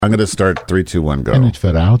I'm going to start 3, 2, 1, go. In het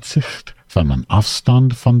vooruitzicht van mijn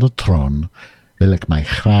afstand van de troon wil ik mij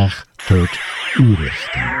graag tot u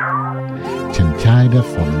richten. Ten tijde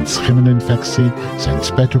van een schimmelinfectie zijn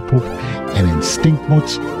spetterpoep en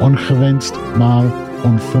instinctmoeds ongewenst, maar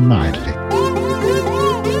onvermijdelijk.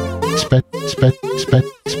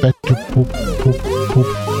 Spetterpoep,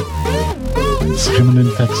 poep. Een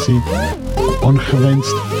schimmelinfectie,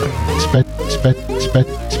 ongewenst,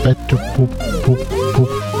 spetterpoep,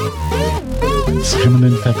 poep. Een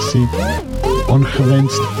schimmelinfectie,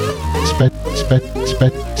 ongewenst,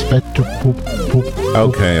 spetterpoep.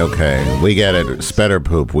 Okay. We get it.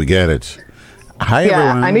 Spetterpoop, we get it. Hi,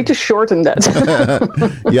 everyone. I need to shorten that.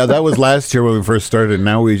 Yeah, that was last year when we first started.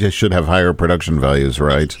 Now we just should have higher production values,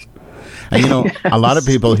 right? And, Yes. A lot of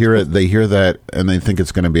people hear it. They hear that, and they think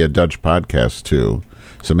it's going to be a Dutch podcast, too.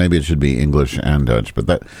 So maybe it should be English and Dutch. But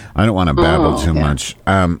that I don't want to babble too much.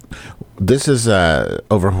 This is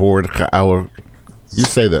overhoord geouwe. You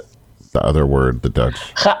say the other word, the Dutch.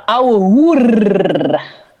 Geouwehoer.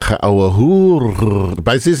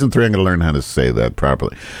 By season 3, I'm going to learn how to say that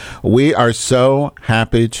properly. We are so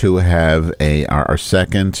happy to have our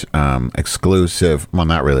second exclusive. Well,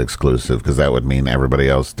 not really exclusive, because that would mean everybody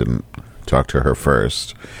else didn't talk to her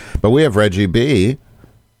first. But we have Reggie B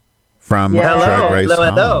from Drag Race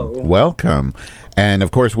Hello. Welcome. And,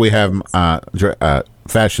 of course, we have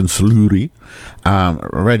Fashion Slutty.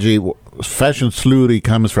 Reggie, Fashion Slutty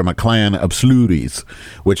comes from a clan of Sluties,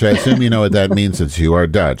 which I assume you know what that means since you are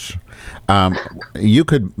Dutch.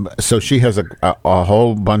 So she has a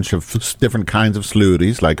whole bunch of different kinds of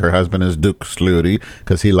Sluties, like her husband is Duke Slutty,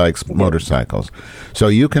 because he likes motorcycles. So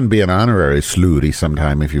you can be an honorary Slutty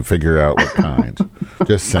sometime if you figure out what kind.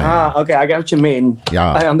 Just saying. Okay, I get what you mean.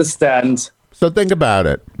 Yeah. I understand. So think about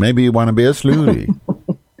it. Maybe you want to be a Slutty.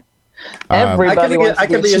 Everybody wants I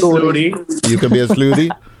can be a Slutty. You can be a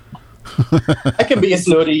Slutty? I can be a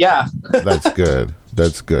Slutty, yeah. That's good.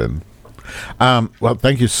 Well,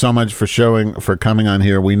 thank you so much for coming on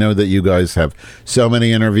here. We know that you guys have so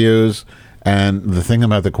many interviews, and the thing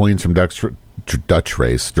about the queens from Dutch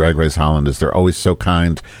Race, Drag Race Holland, is they're always so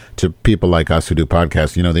kind to people like us who do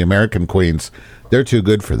podcasts. The American queens, they're too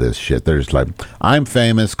good for this shit. They're just like, I'm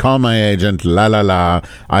famous, call my agent, la la la,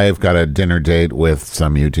 I've got a dinner date with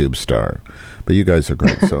some YouTube star. But you guys are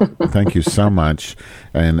great, so thank you so much.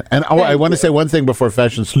 And I want to say one thing before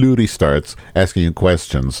Fashion Slutty starts asking you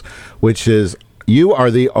questions, which is you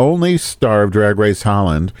are the only star of Drag Race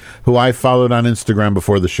Holland who I followed on Instagram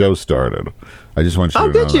before the show started. I just want you to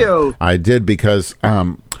know. Oh, did you? I did, because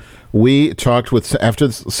we talked with, after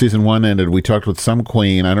season 1 ended, we talked with some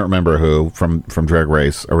queen, I don't remember who, from Drag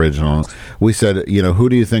Race Original. We said, who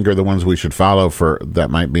do you think are the ones we should follow that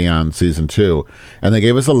might be on season 2? And they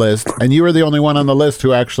gave us a list, and you were the only one on the list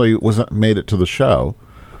who actually made it to the show,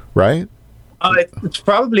 right? It's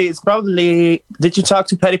probably. Did you talk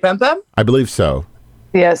to Patty Pam Pam? I believe so.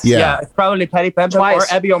 Yes. Yeah. It's probably Patty Pam Pam Twice.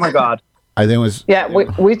 or Abby. Oh my God. I think it was... Yeah,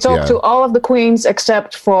 we talked to all of the queens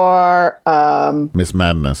except for... Miss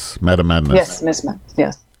Madness. Madam Madness. Yes, Miss Madness,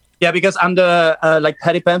 yes. Yeah, because I'm the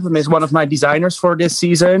Patty Pam Pam is one of my designers for this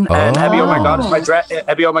season, and Abby. Oh my God is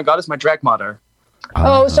my drag mother.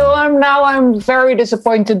 So I'm very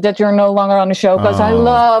disappointed that you're no longer on the show, because I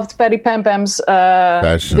loved Patty Pam Pam's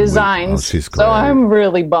designs. She's great. So I'm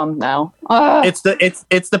really bummed now. It's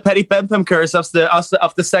the Patty Pam Pam curse of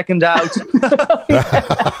the second out.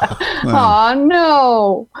 Oh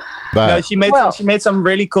no! But, No, she made some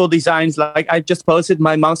really cool designs. Like, I just posted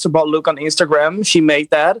my Monster Ball look on Instagram. She made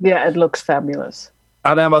that. Yeah, it looks fabulous.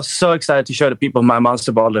 And I was so excited to show the people my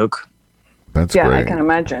Monster Ball look. That's Yeah, great. I can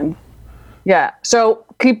imagine. Yeah, so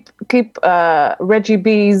keep Reggie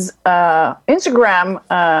B's Instagram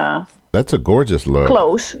That's a gorgeous look.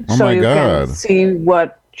 close, Oh so my you God. can see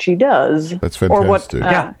what she does. That's Or what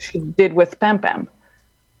fantastic. she did with Pam Pam.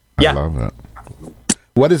 Yeah. I love it.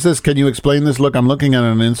 What is this? Can you explain this look? I'm looking at it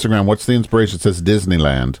on Instagram. What's the inspiration? It says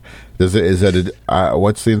Disneyland.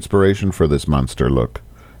 What's the inspiration for this monster look?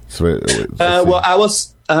 Well, I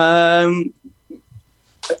was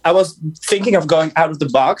thinking of going out of the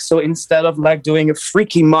box. So instead of doing a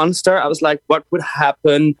freaky monster, I was like, what would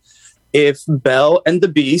happen if Belle and the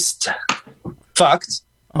Beast fucked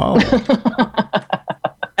and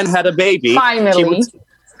had a baby? Finally.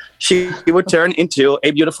 She would turn into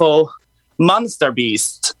a beautiful monster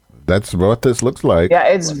beast. That's what this looks like. Yeah,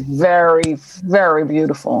 it's very, very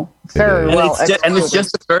beautiful. Very is. well And it's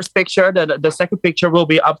just the first picture. The second picture will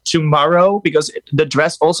be up tomorrow, because the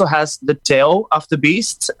dress also has the tail of the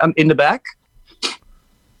beast in the back.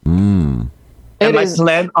 Mm.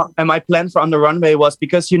 And my plan for on the runway was,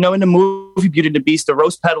 because in the movie Beauty and the Beast, the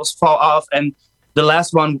rose petals fall off and the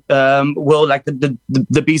last one will like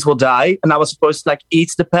the beast will die, and I was supposed to like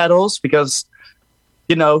eat the petals because,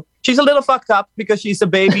 you know, she's a little fucked up because she's a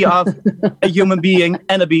baby of a human being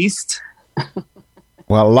and a beast.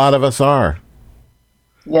 Well, a lot of us are.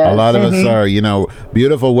 Yes. A lot of us are. You know,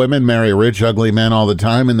 beautiful women marry rich, ugly men all the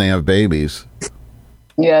time, and they have babies.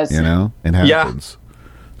 Yes. You know, it happens.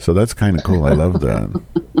 So that's kind of cool. I love that.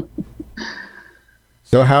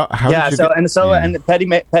 So how did you and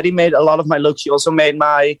Patty made a lot of my looks. She also made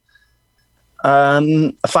my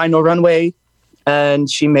final runway,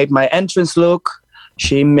 and she made my entrance look.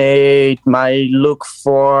 She made my look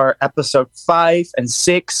for episode 5 and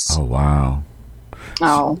 6. Oh wow!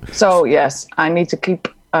 Oh, so yes, I need to keep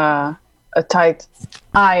a tight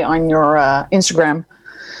eye on your Instagram.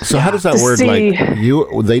 So how does that work?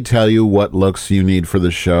 Like they tell you what looks you need for the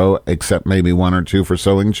show, except maybe 1 or 2 for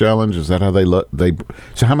sewing challenge. Is that how they look?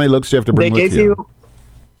 So how many looks do you have to bring with you?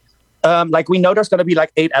 Like we know there's going to be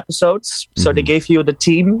like 8 episodes, so they gave you the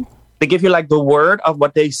team. They give you like the word of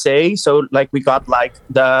what they say. So like we got like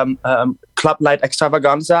the Club Light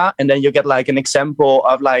Extravaganza, and then you get like an example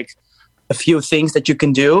of like a few things that you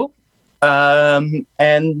can do.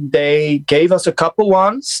 And they gave us a couple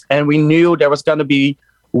ones, and we knew there was going to be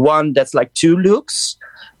one that's like 2 looks.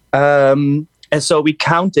 And so we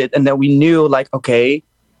counted, and then we knew like, okay,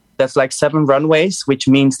 that's like 7 runways, which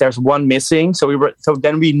means there's 1 missing. So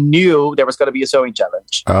then we knew there was going to be a sewing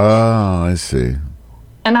challenge. Oh, I see.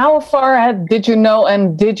 And how far ahead did you know,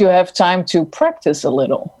 and did you have time to practice a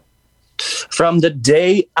little? From the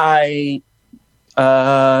day I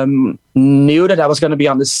knew that I was going to be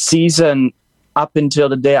on the season up until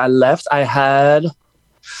the day I left, I had,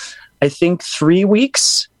 I think, 3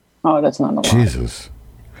 weeks. Oh, that's not a lot. Jesus.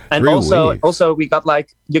 And also we got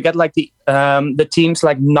like, you get like the teams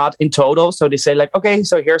like not in total. So they say like, okay,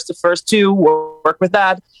 so here's the first 2, we'll work with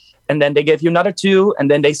that. And then they give you another 2. And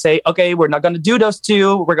then they say, okay, we're not going to do those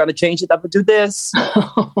 2. We're going to change it up and do this.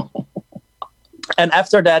 And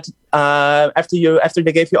after that, after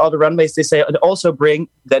they gave you all the runways, they say also bring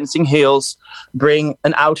dancing heels, bring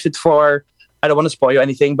an outfit for, I don't want to spoil you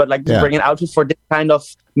anything, but like bring an outfit for this kind of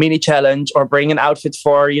mini challenge, or bring an outfit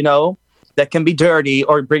for, you know, that can be dirty,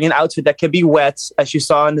 or bring an outfit that can be wet, as you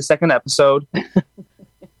saw in the second episode.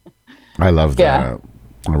 I love that. Yeah.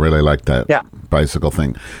 I really like that bicycle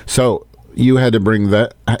thing. So you had to bring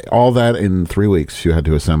that, all that in 3 weeks. You had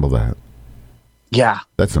to assemble that. Yeah.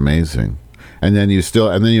 That's amazing. And then you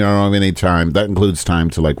don't have any time. That includes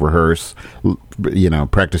time to like rehearse, you know,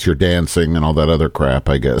 practice your dancing and all that other crap,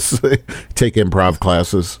 I guess. Take improv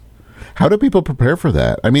classes. How do people prepare for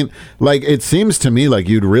that? I mean, like, it seems to me like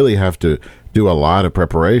you'd really have to do a lot of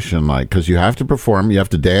preparation, like, because you have to perform, you have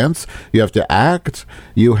to dance, you have to act,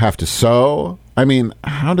 you have to sew. I mean,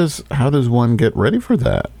 how does one get ready for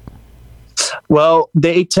that? Well,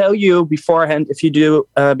 they tell you beforehand if you do,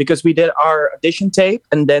 because we did our audition tape,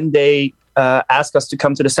 and then they ask us to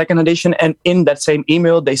come to the second audition, and in that same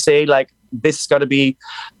email they say like, this is going to be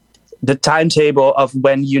the timetable of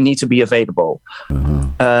when you need to be available.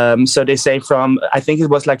 So they say I think it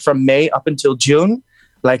was like from May up until June,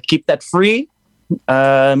 like keep that free.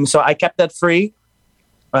 So I kept that free.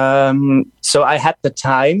 So I had the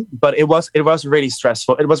time, but it was really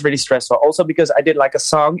stressful. It was really stressful also because I did like a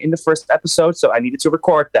song in the first episode, so I needed to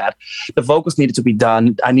record that. The vocals needed to be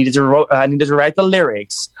done. I needed to write the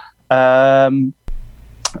lyrics. I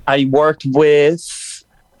worked with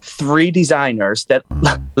 3 designers that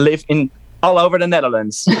live all over the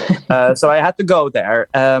Netherlands. So I had to go there.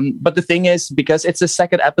 But the thing is, because it's the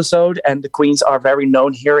second episode and the queens are very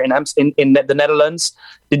known here in the Netherlands,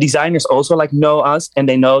 the designers also like know us, and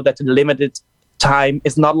they know that the limited time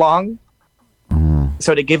is not long.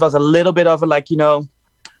 So they give us a little bit of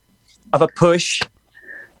a push.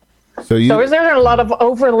 So is there a lot of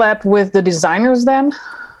overlap with the designers then?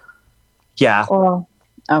 Yeah.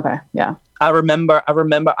 Okay. Yeah. I remember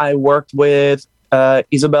I worked with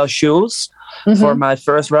Isabel Schulz for my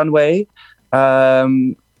first runway.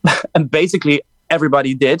 And basically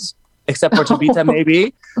everybody did, except for Tabitha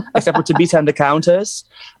maybe, except for Tabitha and the Countess.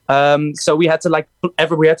 So we had to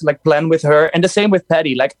plan with her. And the same with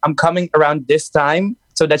Patty. Like, I'm coming around this time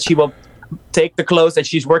so that she will take the clothes that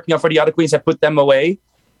she's working on for the other queens and put them away.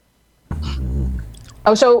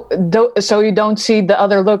 Oh, so you don't see the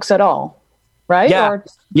other looks at all, right?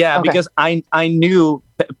 Yeah, okay. Because I knew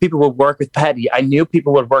people would work with Patty. I knew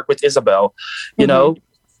people would work with Isabel, you know,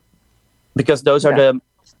 because those are the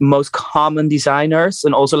most common designers.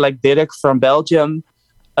 And also like Dirk from Belgium,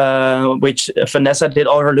 which Vanessa did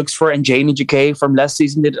all her looks for, and Janie Jacquet from last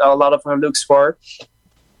season did a lot of her looks for.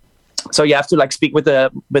 So you have to like speak with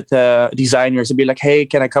the designers and be like, hey,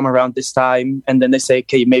 can I come around this time? And then they say,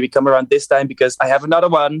 can you maybe come around this time because I have another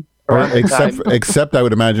one. Except I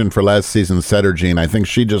would imagine for last season's Settergene, I think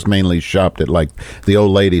she just mainly shopped at like the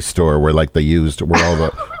old lady store where like where all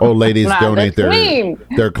the old ladies donate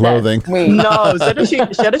their clothing. No,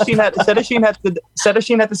 Settergene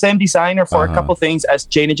had the same designer for a couple things as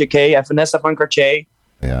Jane Jacquet and Vanessa Van Cartier.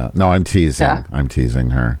 Yeah, no, I'm teasing. Yeah. I'm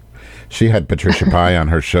teasing her. She had Patricia Pai on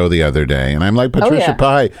her show the other day, and I'm like, Patricia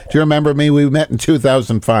Pai, do you remember me? We met in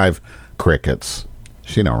 2005. Crickets.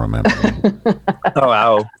 She don't remember me. Oh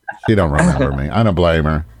wow. She don't remember me. I don't blame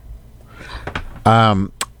her.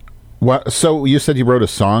 So you said you wrote a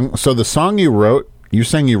song. So the song you wrote, you're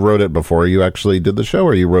saying you wrote it before you actually did the show,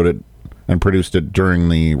 or you wrote it and produced it during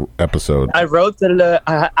the episode? I wrote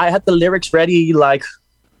I had the lyrics ready like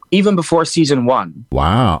even before season 1.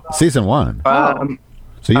 Wow, season 1.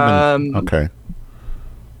 So you've been okay.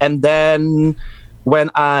 And then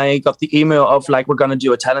when I got the email of like we're gonna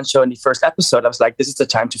do a talent show in the first episode, I was like, this is the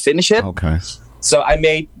time to finish it. Okay. So I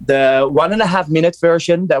made the 1.5 minute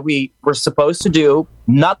version that we were supposed to do,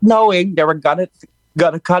 not knowing they were gonna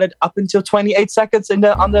cut it up until 28 seconds on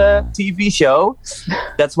the TV show.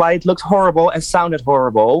 That's why it looked horrible and sounded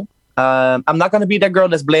horrible. I'm not gonna be that girl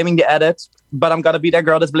that's blaming the edit, but I'm gonna be that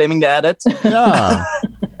girl that's blaming the edit. Yeah.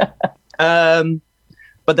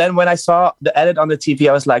 But then when I saw the edit on the TV,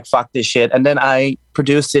 I was like, fuck this shit. And then I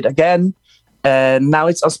produced it again. And now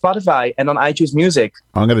it's on Spotify and on iTunes Music.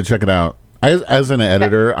 I'm going to check it out. As an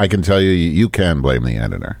editor, I can tell you, you can blame the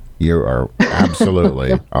editor. You are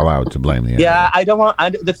absolutely allowed to blame the editor. Yeah, I don't want...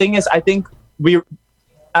 the thing is, I think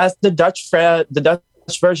as the Dutch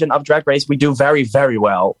version of Drag Race, we do very, very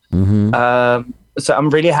well. Mm-hmm. So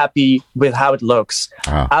I'm really happy with how it looks.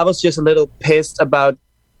 I was just a little pissed about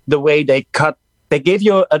the way they cut. They gave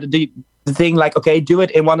you the thing like, okay, do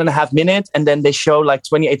it in 1.5 minutes, and then they show like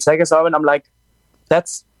 28 seconds of it. I'm like,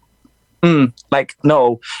 that's like,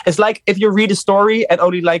 no. It's like if you read a story and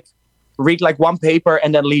only like read like one paper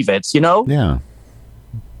and then leave it, you know? Yeah.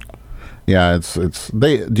 Yeah,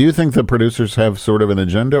 do you think the producers have sort of an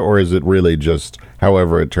agenda, or is it really just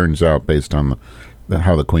however it turns out based on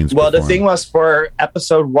how the queens perform? The thing was, for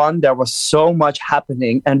episode 1, there was so much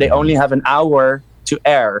happening, and they only have an hour to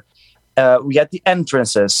air. We had the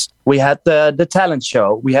entrances, we had the talent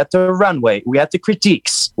show, we had the runway, we had the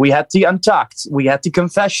critiques, we had the Untucked, we had the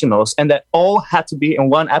confessionals, and that all had to be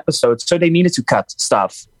in one episode, so they needed to cut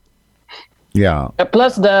stuff. Yeah.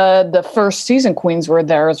 Plus the first season queens were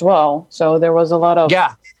there as well, so there was a lot of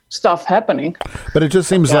stuff happening. But it just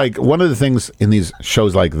seems like one of the things in these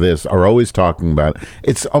shows like this are always talking about,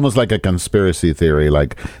 it's almost like a conspiracy theory.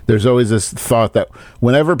 Like there's always this thought that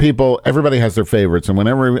whenever everybody has their favorites, and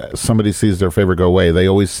whenever somebody sees their favorite go away, they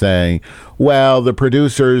always say, well, the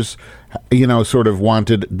producers, sort of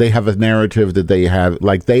they have a narrative that they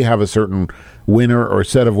have a certain winner or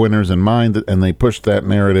set of winners in mind, and they push that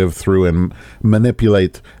narrative through and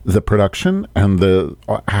manipulate the production and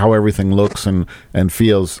how everything looks and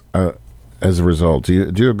feels as a result.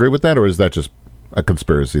 Do you agree with that, or is that just a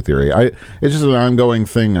conspiracy theory? It's just an ongoing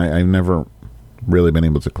thing I've never really been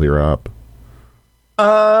able to clear up.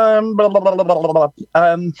 I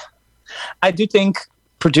do think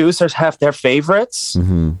producers have their favorites.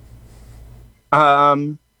 Mm-hmm.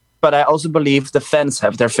 But I also believe the fans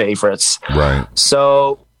have their favorites. Right.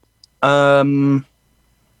 So, I'm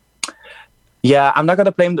not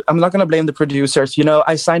gonna blame the producers.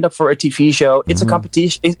 I signed up for a TV show. It's a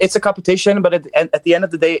competition. It's a competition, but at the end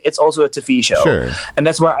of the day, it's also a TV show. Sure. And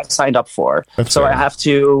that's where I signed up for. That's so fair. I have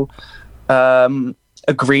to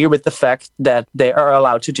agree with the fact that they are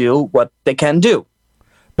allowed to do what they can do.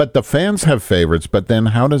 But the fans have favorites, but then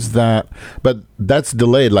how does that... But that's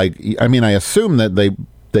delayed. I assume that they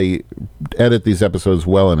edit these episodes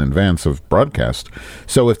well in advance of broadcast.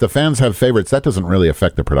 So if the fans have favorites, that doesn't really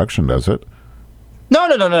affect the production, does it? No,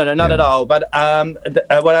 not at all. But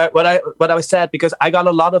what I said, because I got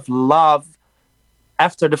a lot of love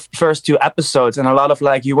after the first 2 episodes, and a lot of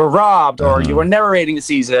like, you were robbed, or you were narrating the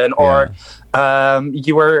season, or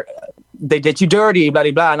they did you dirty, blah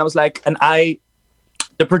blah blah. And I was like,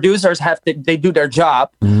 the producers they do their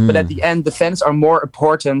job, but at the end, the fans are more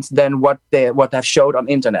important than what they've showed on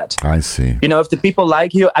internet. I see. If the people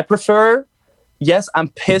like you, I prefer. Yes, I'm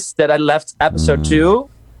pissed that I left episode 2,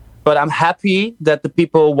 but I'm happy that the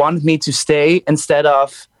people wanted me to stay instead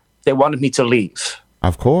of they wanted me to leave.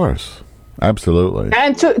 Of course, absolutely.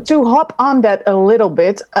 And to hop on that a little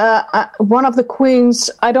bit, one of the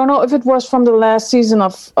queens, I don't know if it was from the last season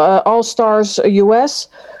of All Stars US.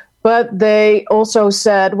 But they also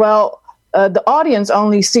said, well, the audience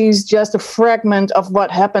only sees just a fragment of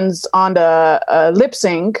what happens on the lip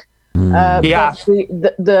sync. But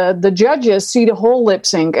the judges see the whole lip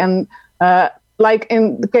sync, and like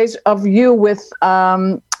in the case of you with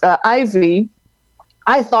Ivy,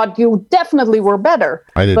 I thought you definitely were better.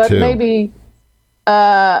 I did but too. Maybe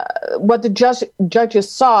what the judges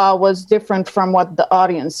saw was different from what the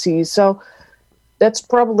audience sees. So that's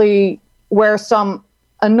probably where some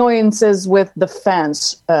annoyances with the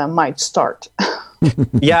fans might start.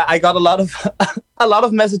 Yeah, I got a lot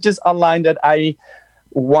of messages online that I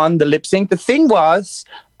won the lip sync. The thing was,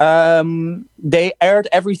 they aired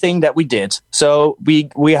everything that we did. So we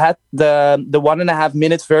had the 1.5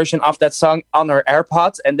 minute version of that song on our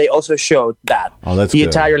AirPods, and they also showed that. Oh, that's the good.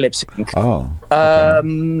 entire lip sync. Oh.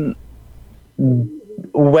 Okay.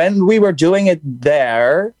 When we were doing it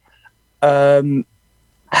there,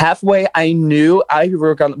 halfway I knew I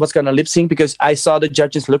was gonna lip sync because I saw the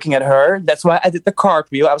judges looking at her. That's why I did the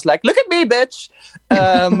cartwheel. I was like, "Look at me, bitch!"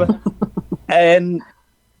 And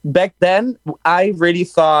back then, I really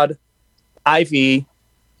thought Ivy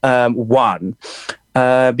won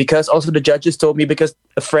because also the judges told me, because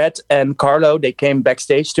Fred and Carlo, they came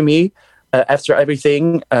backstage to me after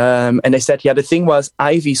everything, and they said, yeah, the thing was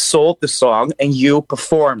Ivy sold the song and you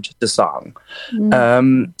performed the song.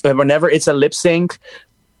 Whenever it's a lip sync,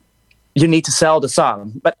 you need to sell the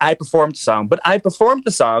song. But I performed the song. But I performed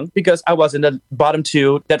the song because I was in the bottom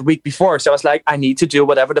 2 that week before. So I was like, I need to do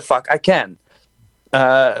whatever the fuck I can.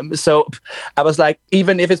 So I was like,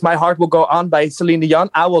 even if it's My Heart Will Go On by Celine Dion,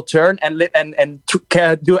 I will turn and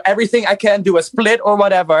do everything I can, do a split or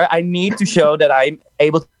whatever. I need to show that I'm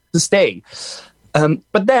able to stay.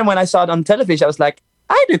 But then when I saw it on television, I was like,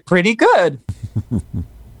 I did pretty good.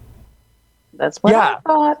 That's what I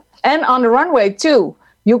thought. And on the runway too.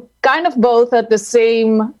 You kind of both had the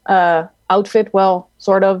same outfit. Well,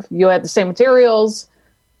 sort of. You had the same materials.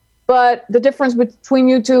 But the difference between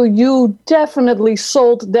you two, you definitely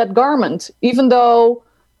sold that garment. Even though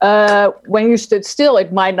when you stood still,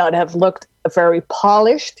 it might not have looked very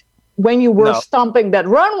polished. When you were stomping that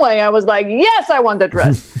runway, I was like, yes, I want that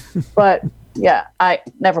dress. But yeah,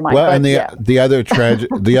 never mind. Well, but, and the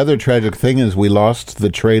other tragic thing is we lost the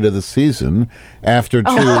trade of the season after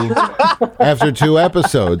two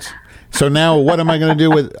episodes. So now what am I going to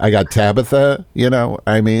do with? I got Tabitha.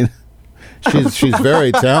 I mean. She's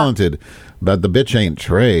very talented, but the bitch ain't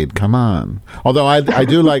trade. Come on. Although I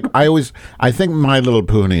do like, I think My Little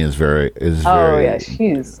Pony is very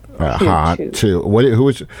she's hot too.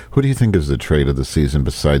 Who do you think is the trade of the season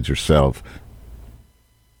besides yourself?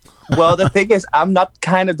 Well, the thing is, I'm not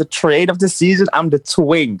kind of the trade of the season. I'm the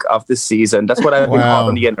twink of the season. That's what I've been called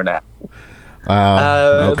on the internet.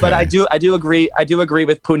 Okay. But I do agree. I do agree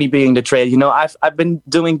with Puni being the trade. I've been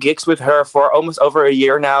doing gigs with her for almost over a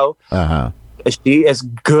year now. She is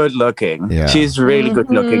good looking. Yeah. She's really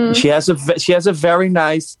good looking. She has a very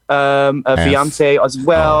nice fiance as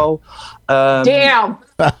well. Damn.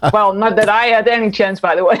 Well, not that I had any chance,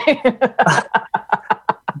 by the way.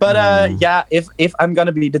 But if I'm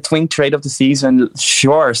gonna be the twink trade of the season,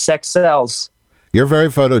 sure, sex sells. You're very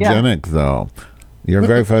photogenic, though. You're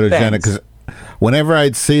very photogenic because. Whenever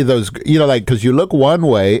I'd see those, because you look one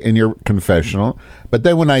way in your confessional, but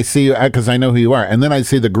then when I see you, because I know who you are, and then I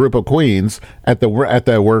see the group of queens at the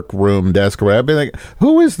workroom desk, where I'd be like,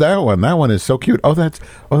 "Who is that one? That one is so cute. Oh,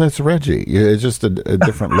 that's Reggie. It's just a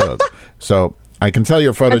different look." So I can tell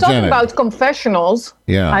you're photogenic. Talking about confessionals,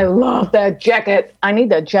 I love that jacket. I need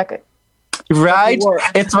that jacket. Right,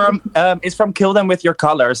 it's from Kill Them With Your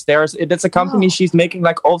Colors. It's a company. She's making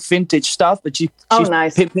like old vintage stuff, but she's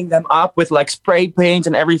nice. pimping them up with like spray paint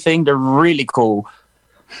and everything. They're really cool.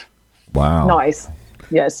 Wow, nice.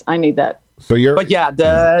 Yes, I need that. So but yeah,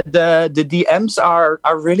 the DMs are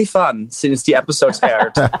really fun since the episodes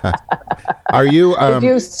aired. Are you? Did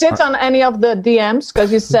you sit on any of the DMs?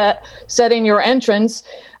 Because you said in your entrance,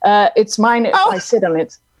 it's mine if I sit on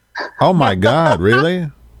it. Oh my God!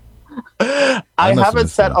 Really? I haven't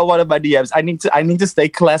said on one of my DMs. I need to stay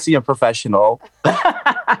classy and professional.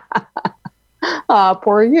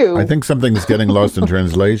 Poor you. I think something's getting lost in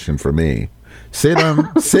translation for me. Sit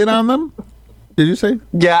on them? Did you say?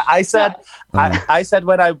 Yeah, I said I said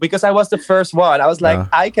because I was the first one, I was like,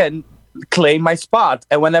 I can claim my spot,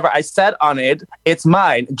 and whenever I sat on it, it's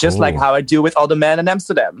mine, just like how I do with all the men in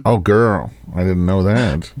Amsterdam. Oh girl, I didn't know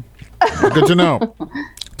that. Good to know.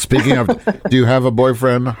 Speaking of, do you have a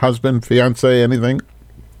boyfriend, husband, fiance, anything?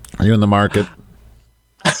 Are you in the market?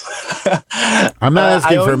 I'm not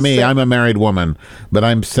asking for me. I'm a married woman, but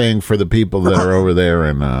I'm saying for the people that are over there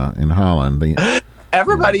in Holland.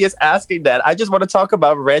 Everybody is asking that. I just want to talk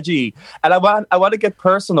about Reggie, and I want to get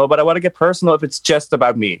personal, but I want to get personal if it's just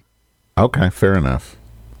about me. Okay, fair enough.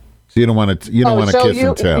 So you don't want to kiss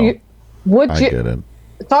and tell. Would I you? get it.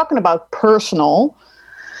 Talking about personal,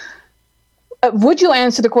 would you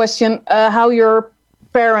answer the question how your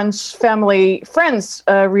parents, family, friends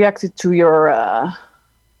reacted to your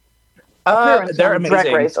appearance they're on Drag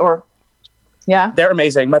amazing. Race? Or yeah, They're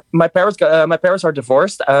amazing. My parents are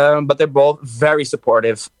divorced, but they're both very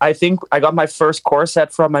supportive. I think I got my first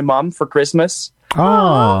corset from my mom for Christmas.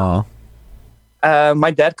 Oh,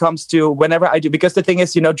 My dad comes to whenever I do, because the thing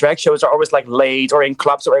is, drag shows are always like late or in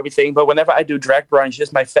clubs or everything. But whenever I do drag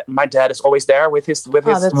brunches, my dad is always there with his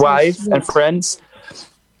wife and friends.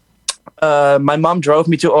 My mom drove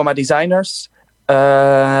me to all my designers.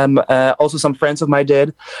 Also, some friends of mine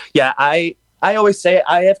did. Yeah, I always say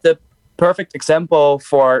I have the perfect example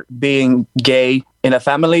for being gay in a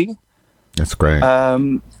family. that's great.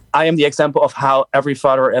 I am the example of how every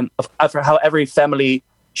father and of how every family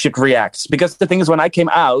should react. Because the thing is, when I came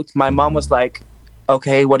out, my mom was like,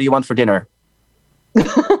 "Okay, what do you want for dinner?"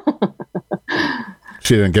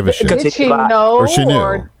 She didn't give a shit. did she know? Or she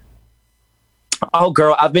knew. Oh,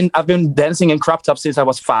 girl, I've been dancing in crop tops since I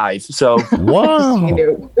was 5. So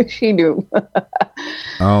Wow. She knew.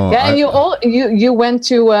 Oh, Yeah, and you went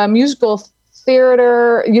to musical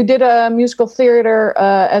theater. You did a musical theater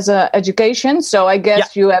as a education. So I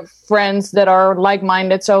guess you have friends that are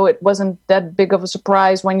like-minded. So it wasn't that big of a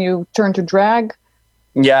surprise when you turned to drag.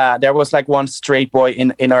 yeah, there was like one straight boy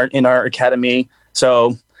in our academy.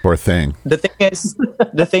 So poor thing. the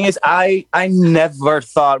thing is, I never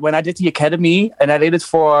thought when I did the academy, and I did it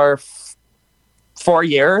for 4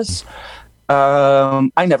 years.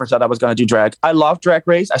 I never thought I was going to do drag. I love Drag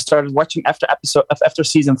Race. I started watching after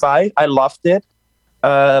season 5. I loved it,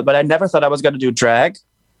 but I never thought I was going to do drag.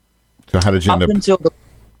 So how did you end up?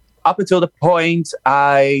 Up until the point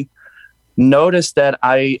I noticed that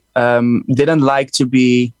I didn't like to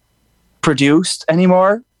be produced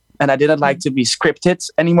anymore, and I didn't like to be scripted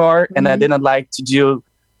anymore, and I didn't like to do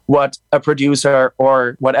what a producer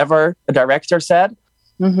or whatever a director said.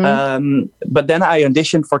 But then I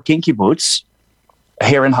auditioned for Kinky Boots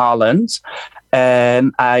here in Holland,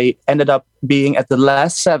 and I ended up being at the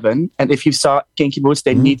last 7. And if you saw Kinky Boots,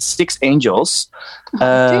 they need 6 angels.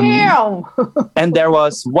 Damn! And there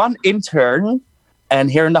was one intern, and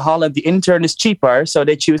here in the Holland, the intern is cheaper, so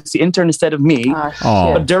they choose the intern instead of me.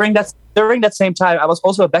 Oh. But during that same time, I was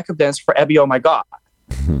also a backup dancer for Abby. Oh my god!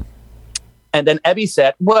 And then Abby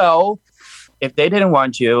said, "Well, if they didn't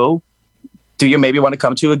want you, do you maybe want to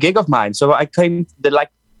come to a gig of mine?" So I came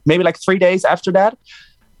maybe 3 days after that.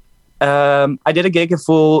 I did a gig in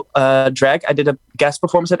full drag. I did a guest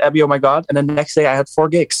performance at Abby. Oh my god! And then the next day, I had 4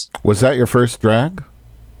 gigs. Was that your first drag?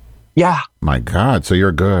 Yeah. My God, so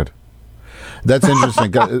you're good. That's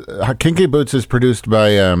interesting. Kinky Boots is produced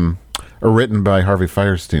by or written by Harvey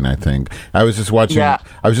Fierstein, I think. I was just watching. Yeah.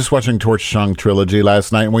 I was just watching Torch Song Trilogy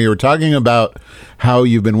last night, and when you were talking about how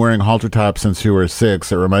you've been wearing halter tops since you were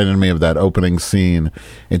 6, it reminded me of that opening scene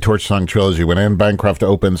in Torch Song Trilogy when Anne Bancroft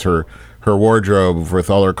opens her wardrobe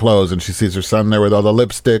with all her clothes, and she sees her son there with all the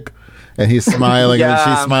lipstick, and he's smiling, and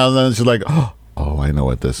she smiles, and she's like, "Oh, I know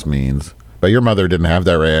what this means." But your mother didn't have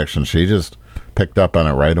that reaction; she just picked up on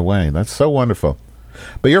it right away. That's so wonderful.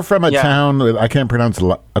 But you're from a town, I can't pronounce,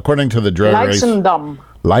 according to the Drag Race.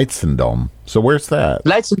 Leidschendam. So where's that?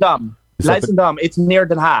 Leidschendam. It's near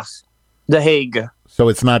Den Haag. The Hague. So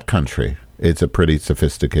it's not country. It's a pretty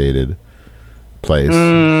sophisticated place.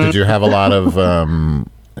 Did you have a lot of,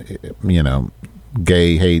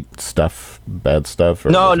 gay hate stuff, bad stuff?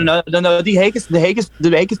 No. The Hague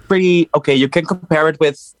is pretty okay. You can compare it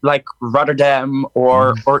with like Rotterdam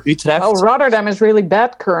or Utrecht. Oh, Rotterdam is really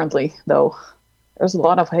bad currently, though. There's a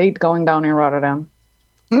lot of hate going down in Rotterdam.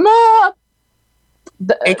 No.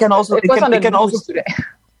 It can also today.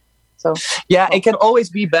 So it can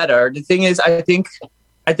always be better. The thing is, I think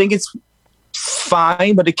it's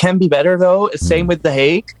fine, but it can be better though. Same with The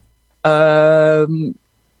Hague. But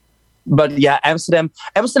yeah, Amsterdam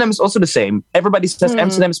is also the same. Everybody says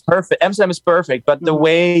Amsterdam is perfect. Amsterdam is perfect, but the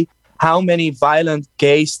way how many violent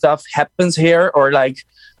gay stuff happens here, or like,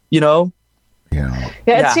 Yeah,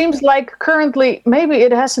 it seems like currently, maybe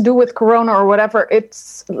it has to do with Corona or whatever.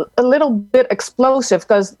 It's a little bit explosive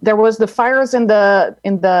because there was the fires in the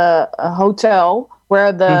hotel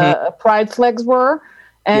where the pride flags were,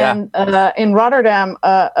 and in Rotterdam,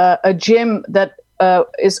 a gym that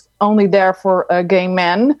is only there for gay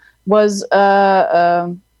men was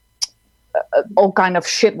all kind of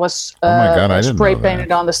shit was I didn't spray know painted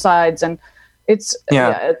that. on the sides, and it's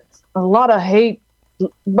a lot of hate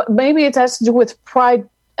but maybe it has to do with Pride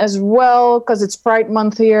as well, because it's Pride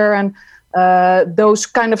Month here, and those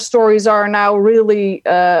kind of stories are now really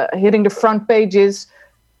hitting the front pages.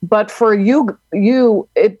 But for you,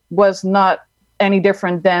 it was not any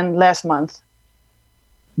different than last month.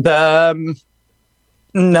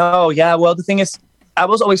 No, yeah. Well, the thing is, I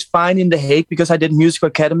was always fine in The Hague because I did musical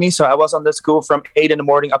academy. So I was on the school from 8 a.m.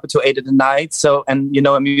 up until 8 p.m. So, and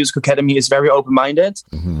a musical academy is very open-minded.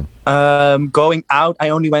 Mm-hmm. Going out, I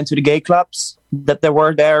only went to the gay clubs that there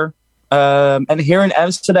were there. And here in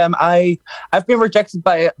Amsterdam, I've been rejected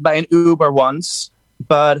by an Uber once,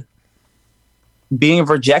 but being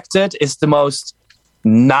rejected is the most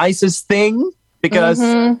nicest thing. Because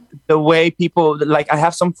the way people, like, I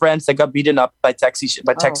have some friends that got beaten up by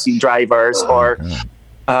taxi drivers, or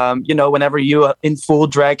whenever you in full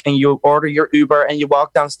drag and you order your Uber and you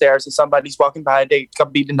walk downstairs and somebody's walking by, they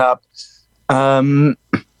got beaten up. I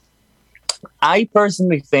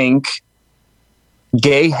personally think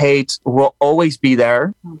gay hate will always be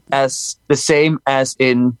there, as the same as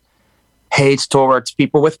in hate towards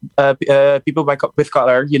people with with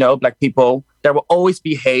color, black people. There will always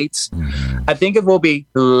be hate. Mm-hmm. I think it will be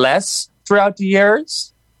less throughout the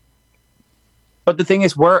years. But the thing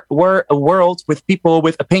is, we're a world with people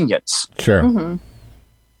with opinions. Sure. Mm-hmm.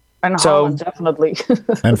 And Holland, definitely.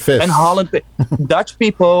 And fists. And Holland, Dutch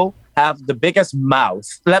people have the biggest mouth.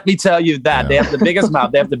 Let me tell you that. Yeah. They have the biggest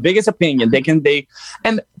mouth. They have the biggest opinion.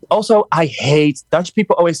 And also, I hate Dutch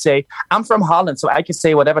people always say, I'm from Holland, so I can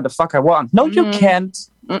say whatever the fuck I want. No, you can't.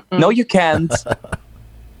 No, you can't.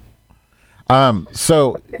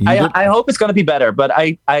 So I hope it's going to be better, but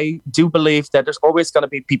I do believe that there's always going to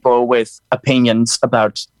be people with opinions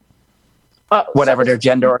about whatever their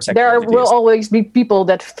gender or sexuality There will always be people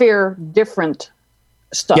that fear different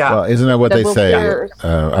stuff. Yeah. Well, isn't that what they say?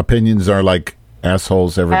 Opinions are like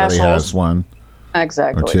assholes. Everybody has one.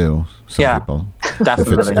 Exactly. Or two. Some people.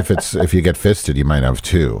 Definitely. If you get fisted, you might have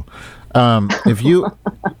two.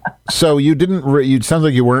 So you didn't. It sounds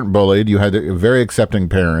like you weren't bullied. You had very accepting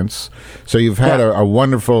parents. So you've had a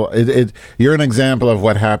wonderful. You're an example of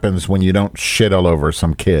what happens when you don't shit all over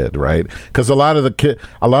some kid, right? Because a lot of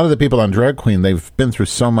the people on Drag Queen, they've been through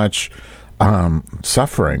so much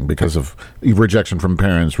suffering because of rejection from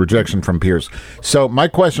parents, rejection from peers. So my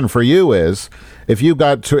question for you is, if you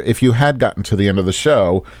had gotten to the end of the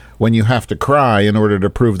show when you have to cry in order to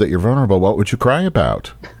prove that you're vulnerable, what would you cry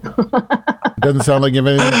about? It doesn't sound like you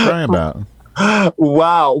have anything to cry about.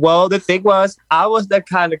 Wow. Well, the thing was, I was that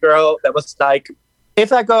kind of girl that was like,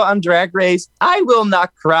 if I go on Drag Race, I will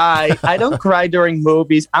not cry. I don't cry during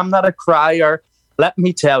movies. I'm not a crier. Let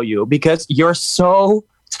me tell you, because you're so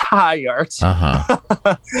tired.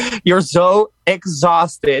 Uh-huh. You're so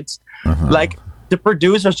exhausted. Uh-huh. Like, the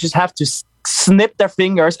producers just have to snip their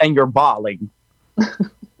fingers and you're bawling.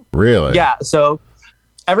 Really? Yeah. So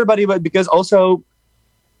everybody would, because also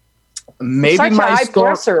maybe such my a high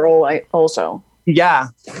pressure also. Yeah.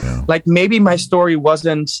 Like maybe my story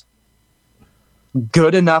wasn't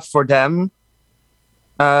good enough for them.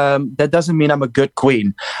 That doesn't mean I'm a good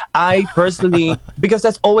queen. I personally, because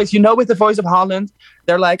that's always, with the Voice of Holland,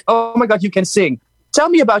 they're like, oh my God, you can sing. Tell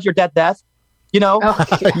me about your death.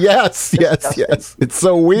 Yes. It's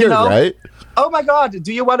so weird, right? Oh my God,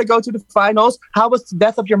 do you want to go to the finals? How was the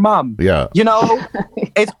death of your mom? Yeah.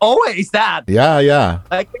 It's always that. Yeah.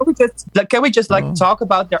 Like, can we just talk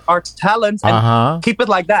about our talents and keep it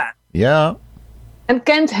like that? Yeah. And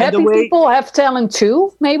can't happy people have talent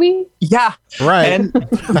too? Maybe. Yeah. Right. And,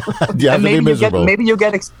 and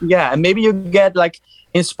maybe you get like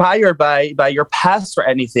inspired by your past or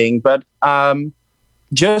anything, but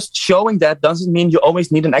just showing that doesn't mean you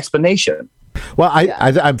always need an explanation. Well,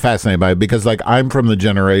 I'm fascinated by it because, like, I'm from the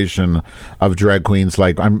generation of drag queens.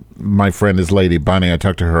 Like, my friend is Lady Bunny. I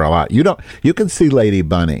talk to her a lot. You can see Lady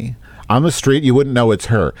Bunny on the street. You wouldn't know it's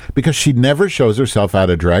her because she never shows herself out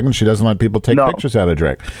of drag, and she doesn't let people take pictures out of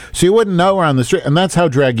drag. So you wouldn't know her on the street, and that's how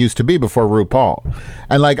drag used to be before RuPaul.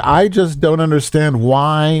 And like, I just don't understand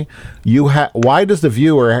why why does the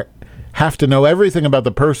viewer have to know everything about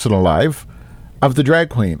the personal life of the drag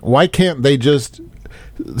queen? Why can't they just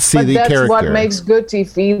see the character? That's what makes good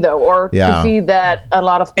TV, though, or TV that a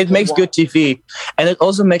lot of people it makes want. good TV, and it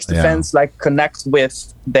also makes the fans like connect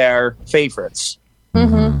with their favorites.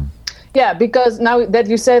 Mm-hmm. Yeah, because now that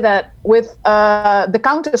you say that, with the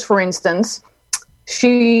Countess, for instance,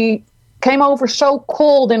 she came over so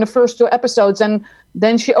cold in the first 2 episodes, and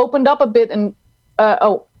then she opened up a bit in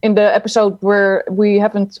the episode where we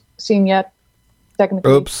haven't seen yet.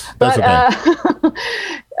 Technically. Oops, that's okay.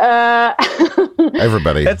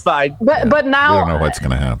 Everybody. That's fine. But now we don't know what's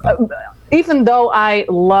going to happen. even though I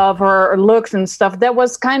love her looks and stuff, that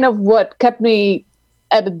was kind of what kept me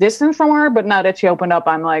at a distance from her. But now that she opened up,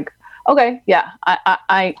 I'm like, okay, yeah,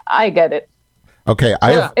 I get it. Okay,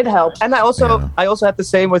 it helps. And I also had the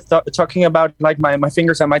same with talking about like my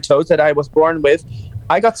fingers and my toes that I was born with.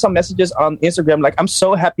 I got some messages on Instagram like, I'm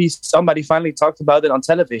so happy somebody finally talked about it on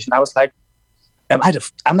television. I was like, I'm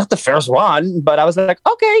not the first one, but I was like,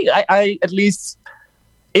 okay, I at least,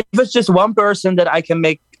 if it's just one person that I can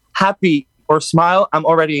make happy or smile, I'm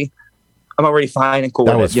already fine and cool.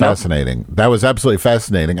 That was fascinating. That was absolutely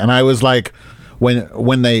fascinating. And I was like,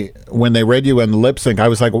 when they read you in lip sync, I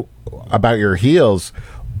was like, about your heels,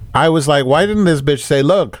 I was like, why didn't this bitch say,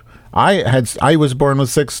 look, I was born with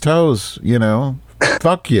 6 toes,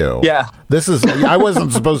 fuck you. Yeah. I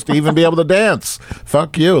wasn't supposed to even be able to dance.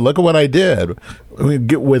 Fuck you. Look at what I did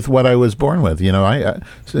with what I was born with.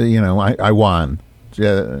 I won.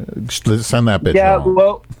 Send that bitch. Yeah, home.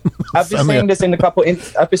 well, I've been saying this in a couple.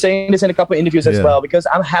 I've been saying this in a couple interviews as well, because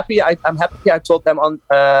I'm happy. I'm happy. I told them on.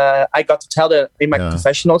 I got to tell them in my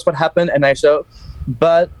confessionals what happened,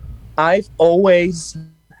 but I've always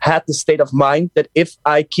had the state of mind that if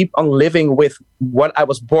I keep on living with what I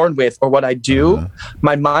was born with or what I do,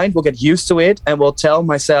 my mind will get used to it and will tell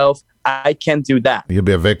myself I can't do that. You'll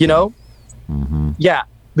be a victim. Mm-hmm. Yeah,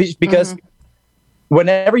 because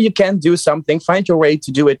whenever you can do something, find your way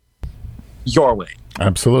to do it your way.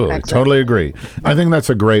 Absolutely. Exactly. Totally agree. I think that's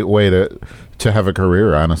a great way to have a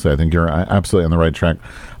career, honestly. I think you're absolutely on the right track.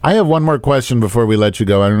 I have one more question before we let you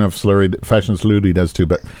go. I don't know if Fashion Slutty does too,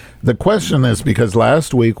 but the question is because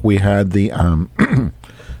last week we had the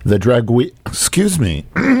the Drag Week, excuse me,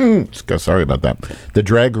 sorry about that, the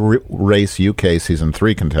Drag Race UK Season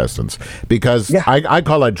 3 contestants, because I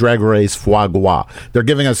call it Drag Race Foie Gras. They're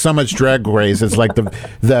giving us so much Drag Race, it's like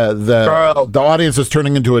the audience is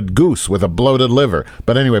turning into a goose with a bloated liver.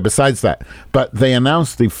 But anyway, besides that, but they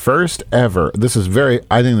announced the first ever,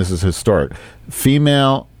 I think this is historic,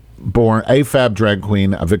 female-born AFAB drag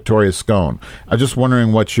queen, Victoria Scone. I'm just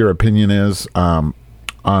wondering what your opinion is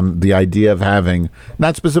on the idea of having,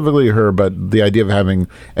 not specifically her, but the idea of having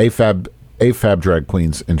AFAB drag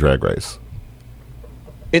queens in Drag Race.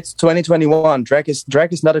 It's 2021. Drag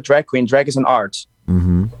is not a drag queen. Drag is an art.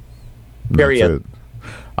 Mm-hmm. Period.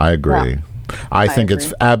 I agree. Yeah. I think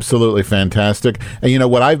it's absolutely fantastic.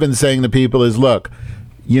 And what I've been saying to people is, look,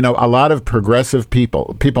 a lot of progressive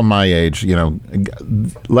people my age,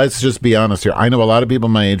 let's just be honest here. I know a lot of people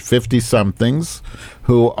my age, 50-somethings,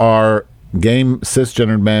 who are game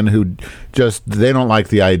cisgendered men who they don't like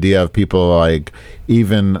the idea of people like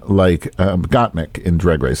Gottmik in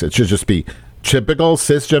Drag Race. It should just be typical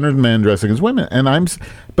cisgendered men dressing as women.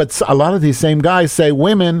 But a lot of these same guys say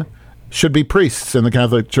women should be priests in the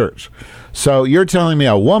Catholic Church. So you're telling me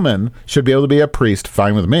a woman should be able to be a priest,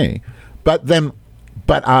 fine with me. But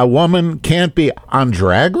a woman can't be on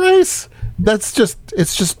Drag Race? It's just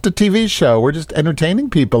a TV show. We're just entertaining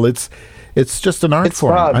people. It's just an art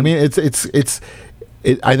form. Fun. I mean, I think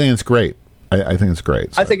it's great. I think it's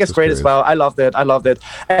great. So I think it's great as well. I loved it.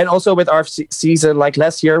 And also with our season, like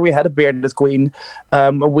last year, we had a bearded queen.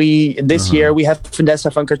 This year we have Vanessa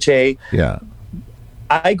van Cartier. Yeah.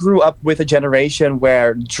 I grew up with a generation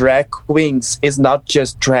where drag queens is not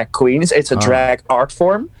just drag queens; it's a drag art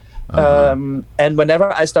form. And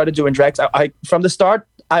whenever I started doing drags, I from the start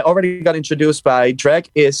I already got introduced by drag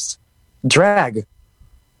is drag.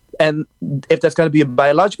 And if that's going to be a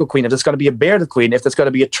biological queen, if that's going to be a bearded queen, if that's going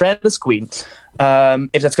to be a trans queen,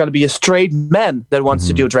 if that's going to be a straight man that wants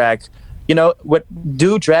to do drag,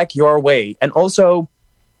 do drag your way. And also,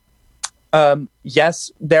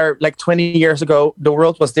 yes, there like 20 years ago, the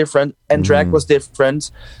world was different and drag was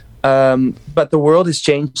different, but the world is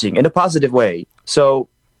changing in a positive way. So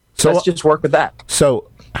let's just work with that. So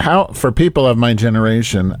how, for people of my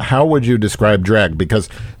generation, how would you describe drag? Because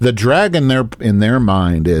the drag in their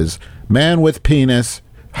mind is man with penis,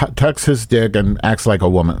 tucks his dick and acts like a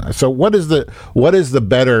woman. So what is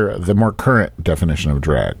the more current definition of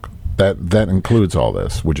drag that includes all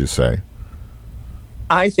this, would you say?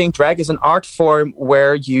 I think drag is an art form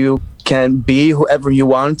where you can be whoever you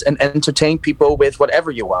want and entertain people with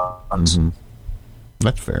whatever you want. Mm-hmm.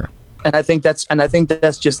 That's fair. And I think that's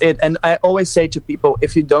just it. And I always say to people,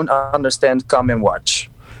 if you don't understand, come and watch.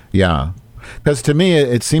 Yeah, because to me,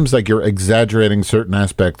 it seems like you're exaggerating certain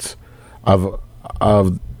aspects of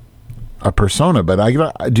a persona. But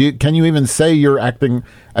can you even say you're acting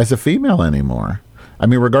as a female anymore? I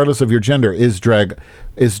mean, regardless of your gender, is drag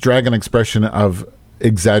an expression of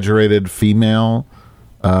exaggerated female?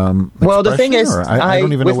 Well, the thing is, I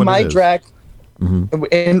don't even know what my it is. drag.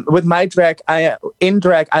 with my drag, I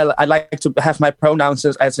like to have my pronouns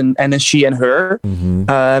as an and a she and her.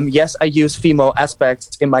 Yes, I use female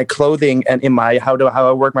aspects in my clothing and in my how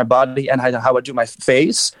I work my body and how I do my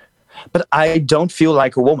face, but I don't feel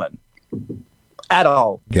like a woman at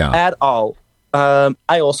all. Yeah, at all.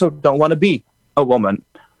 I also don't want to be a woman.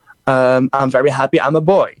 I'm very happy I'm a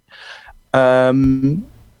boy.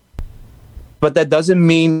 But that doesn't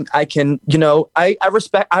mean I can, I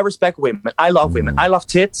respect women. I love women. I love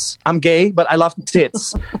tits. I'm gay, but I love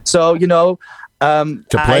tits. So, to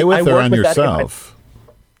play with or on yourself?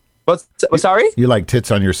 Sorry? You like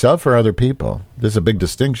tits on yourself or other people? There's a big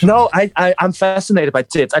distinction. No, I'm fascinated by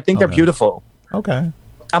tits. I think they're beautiful. Okay.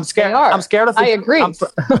 I'm scared. They are. I'm scared of. I agree. I'm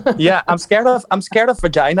scared of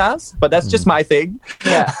vaginas, but that's just my thing.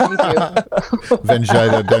 Yeah, me too.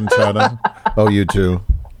 Vagina dentata. Oh, you too.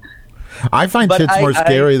 I find tits more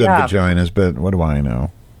scary than vaginas, but what do I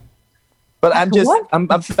know? But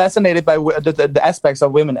I'm fascinated by the aspects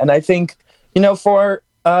of women, and I think for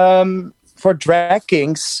drag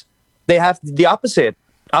kings, they have the opposite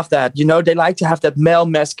of that. They like to have that male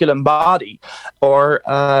masculine body, or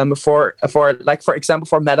for example,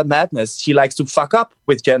 for Madame Madness, she likes to fuck up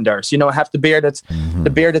with genders. Have the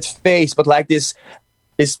bearded face, but like this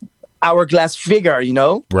hourglass figure.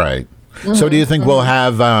 Right. So do you think we'll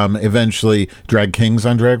have eventually drag kings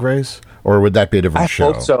on Drag Race, or would that be a different show?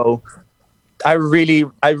 I hope so. I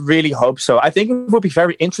really hope so. I think it would be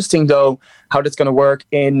very interesting, though, how that's going to work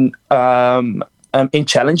in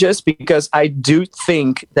challenges, because I do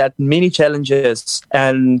think that mini challenges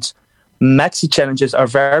and maxi challenges are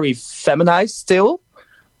very feminized still.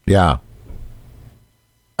 Yeah.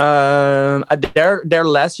 They're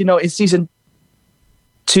less, in season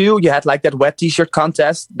 2, you had like that wet t-shirt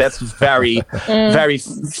contest. That's very, very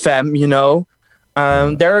femme,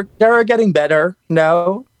 They're getting better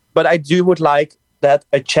now, but I would like that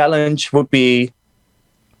a challenge would be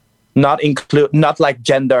not like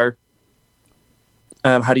gender.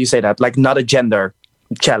 How do you say that? Like not a gender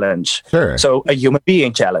challenge. Sure. So a human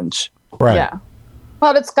being challenge. Right. Yeah.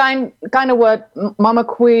 Well, that's kind of what Mama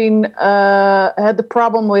Queen had the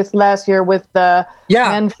problem with last year with the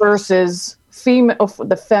men versus female, of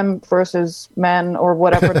the femme versus men, or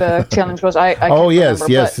whatever the challenge was. I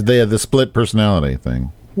yes, they had the split personality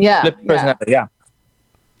thing. Yeah, split personality, yeah.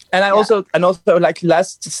 And also like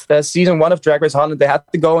last season 1 of Drag Race Holland, they had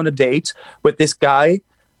to go on a date with this guy.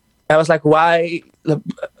 I was like, why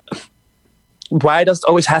does it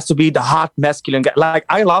always has to be the hot masculine guy? Like,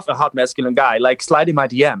 I love a hot masculine guy, like slide in my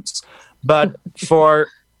DMs. But for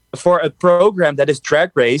a program that is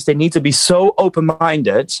Drag Race, they need to be so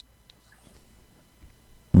open-minded.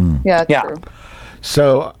 Yeah, true.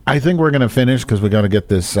 So I think we're going to finish because we got to get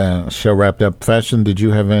this show wrapped up. Fashion, did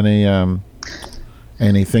you have anything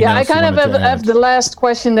Yeah, else I kind of have the last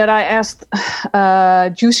question that I asked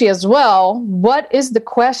Juicy as well. What is the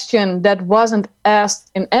question that wasn't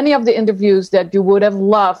asked in any of the interviews that you would have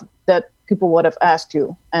loved that people would have asked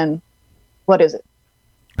you? And what is it?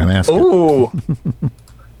 And ask Ooh,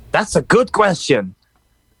 that's a good question.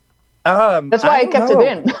 That's why I kept it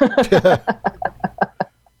in.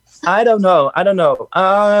 I don't know.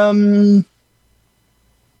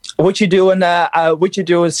 Would you do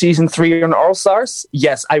a season 3 on All Stars?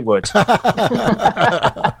 Yes, I would.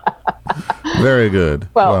 Very good.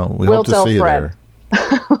 Well, we hope to see Fred. you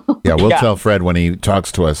there. Yeah, we'll tell Fred when he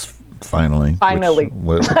talks to us finally.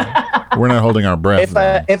 We're not holding our breath.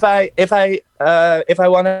 If I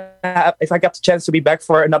got the chance to be back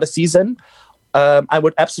for another season, I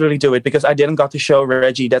would absolutely do it, because I didn't got to show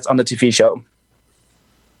Reggie that's on the TV show.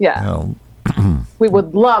 Yeah. We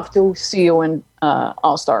would love to see you in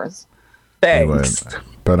All Stars. Thanks.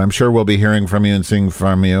 But I'm sure we'll be hearing from you and seeing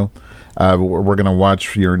from you. We're going to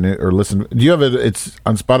watch your new, or listen. Do you have it? It's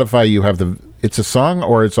on Spotify. You have it's a song,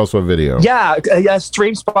 or it's also a video? Yeah.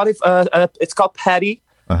 Stream Spotify. It's called Patty.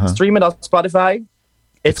 Stream it on Spotify.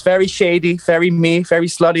 It's very shady, very me, very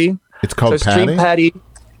slutty. It's called so Patty? Stream Patty.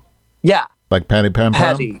 Yeah. Like Patty Pam Pam?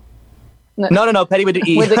 Patty. No. Patty with the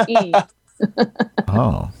E. With the E.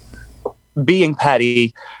 Oh. Being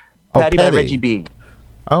Patty. Patty by Reggie B.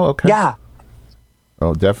 Oh, okay. Yeah.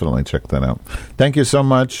 Oh, definitely check that out. Thank you so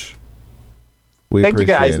much. Thank you,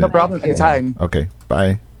 guys. It. No problem. Anytime. Okay.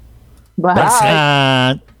 Bye. Bye.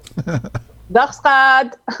 Dag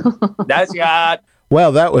schat. Dag schat.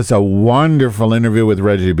 Well, that was a wonderful interview with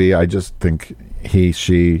Reggie B. I just think he,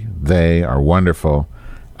 she, they are wonderful.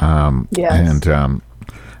 Yes. And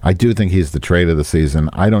I do think he's the trade of the season.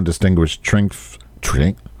 I don't distinguish Twink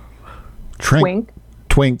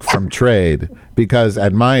from trade, because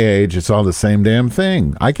at my age, it's all the same damn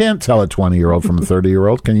thing. I can't tell a 20-year-old from a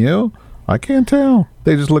 30-year-old. Can you? I can't tell.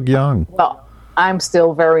 They just look young. Well, I'm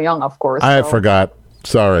still very young, of course. I so- forgot.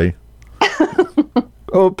 Sorry.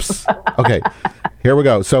 Oops. Okay. Here we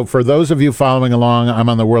go. So for those of you following along, I'm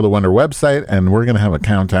on the World of Wonder website, and we're going to have a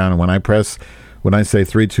countdown. And when I say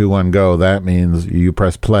 3, 2, 1, go, that means you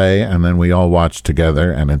press play, and then we all watch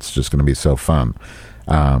together, and it's just going to be so fun.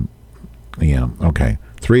 Yeah. Okay.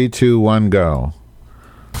 3, 2, 1, go.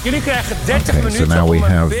 Jullie krijgen 30 Okay, minuten so now we om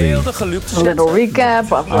have een the- beeldig geluk te A little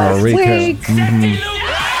recap of last week.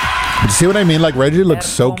 You see what I mean? Like Reggie looks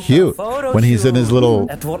so cute when he's in his little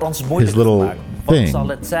thing.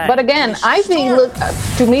 But again, Ivy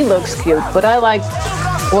to me looks cute, but I like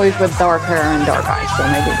boys with dark hair and dark eyes, so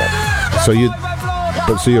maybe that. So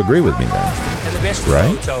you agree with me then? En de beste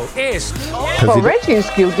Right? foto is... Well, he- Reggie is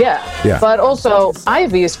cute, yeah. Yeah. But also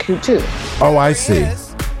Ivy is cute too. Oh, I see.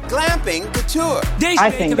 Glamping Couture. Deze I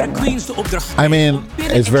week think hebben de that- queens de opdracht I mean,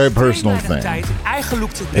 binnen it's a very extreem personal weinig thing. tijd een eigen look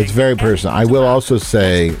te It's very personal. I will also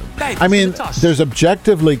say, I mean, there's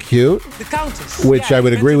objectively cute, De Countess. which Jij I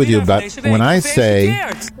would bent agree de with you, winnaar but van deze when week. I say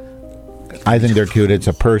Gefeliciteerd. I think they're cute, it's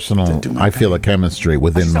a personal, I feel a chemistry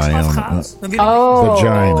within Als my je own gaat, dan wil ik Oh.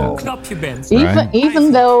 vagina. hoe knap je bent.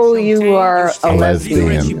 Even though you are a A lesbian.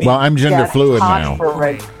 lesbian. Well, I'm gender Yeah, fluid hot now. for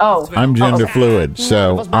Reggie. Oh. I'm gender okay. fluid,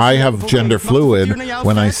 so I have gender fluid.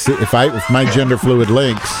 When I see if my gender fluid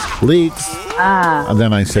leaks, and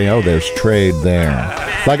then I say, oh, there's trade there.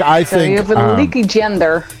 Like I So you think, have a leaky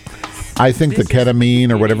gender. I think the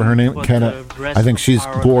ketamine or whatever her name, I think she's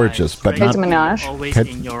gorgeous, but Nicki not Minaj. Always Cat-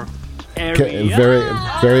 in your area. very,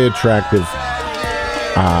 very attractive.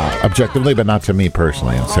 Objectively, but not to me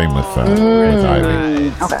personally, and same with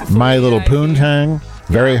Ivy. Okay. My little poontang,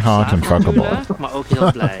 very hot and fuckable. Maar ook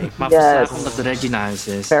heel blij. Maar Yes. vandaag omdat de Reggie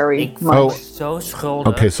nice is. Very Ik much. voel me zo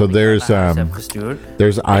schuldig. Okay, so dat ik there's, haar naar huis heb gestuurd.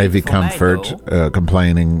 There's Ivy Voor mij Comfort wel.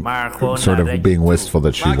 complaining, Maar gewoon sort naar of Reggie being toe. wistful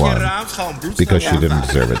that she Maak je won raam schoon, bloed. because she didn't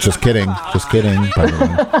deserve it. Just kidding. By the way.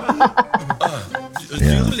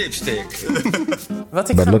 Yeah. Lipstick. Wat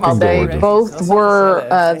ik But ga looking They gorgeous. both were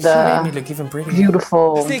She made me the look even prettier.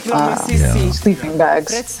 beautiful Yeah. sleeping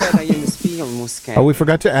bags. dat je in de spiegel moest kijken. Oh, we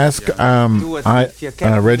forgot to ask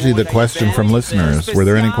Reggie the question from listeners. Were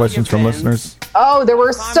there any questions from listeners? Oh, there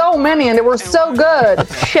were so many and they were so good.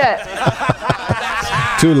 Shit.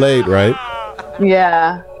 Too late, right?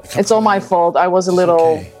 Yeah. It's all my fault. I was a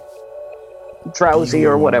little drowsy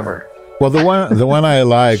or whatever. Well, the one I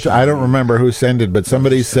liked, I don't remember who sent it, but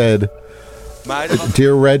somebody said,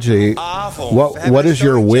 "Dear Reggie, what is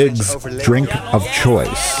your wig's drink of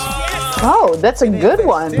choice?" Oh, that's a good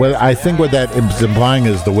one. Well, I think what that is implying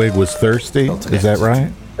is the wig was thirsty. Is that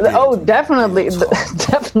right? Oh, definitely.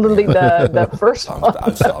 Definitely the first one.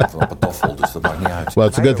 Well,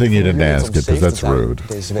 it's a good thing you didn't ask it, because that's rude,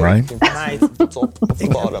 right?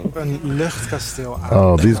 Een luchtkasteel aan.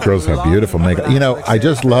 Oh, these girls have beautiful makeup. You know, I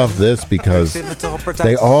just love this because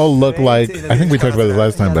they all look like, I think we talked about it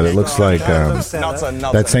last time, but it looks like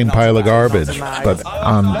that same pile of garbage. But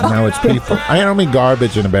now it's people. I don't mean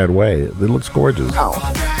garbage in a bad way. It looks gorgeous.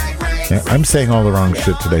 Yeah, I'm saying all the wrong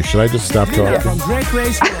shit today. Should I just stop talking? Van Drag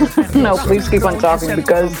Race. No, please keep on talking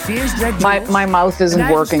because my mouth isn't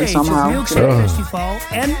working somehow. Festival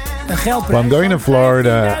en een geldprijs. Well, I'm going to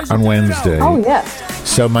Florida on Wednesday. Oh, yes.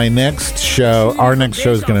 So our next show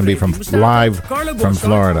is going to be live from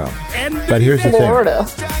Florida. But here's the Florida.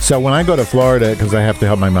 thing. So when I go to Florida, because I have to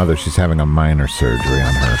help my mother, she's having a minor surgery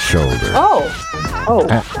on her shoulder. Oh.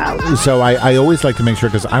 So I always like to make sure,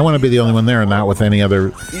 because I want to be the only one there and not with any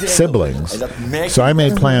other siblings. So I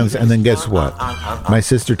made plans, and then guess what? My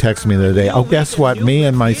sister texted me the other day, oh, guess what? Me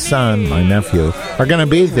and my son, my nephew, are going to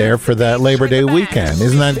be there for that Labor Day weekend.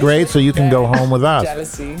 Isn't that great? So you can go home with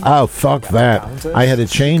us. Oh, fuck that. I had to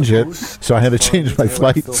change it, so I had to change my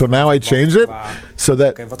flight. So now I change it so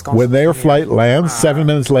that when their flight lands, 7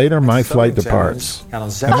 minutes later, my flight departs. Ja,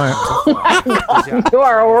 dan You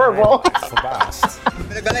are horrible.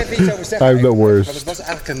 I'm the worst.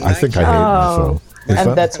 I think I hate myself. Is And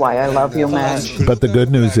that- that's why I love you, man. But the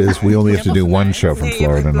good news is we only have to do one show from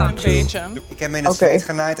Florida, not two. Ik heb me in het Oké. zweet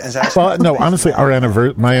genaaid en zij Well, no, honestly,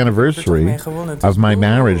 my anniversary of my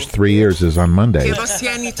marriage, 3 years, is on Monday.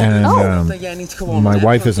 And my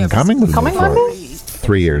wife isn't coming with Coming me for Monday?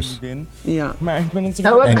 3 years. Ja.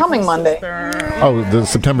 No, coming Monday. Oh, the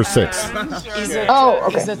September 6th. Oh,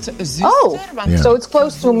 okay. Oh, Yeah. so it's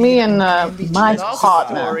close to me and my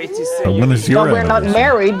partner. When is So your we're not anniversary?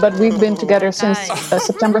 married, but we've been together since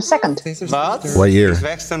September 2nd, Wat? What year? Is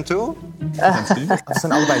Wexham toe? Dat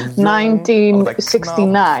zijn allebei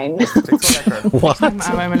 1969. What?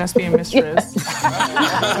 I'm a lesbian mistress.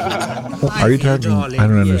 Are you talking? I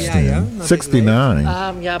don't understand. 69.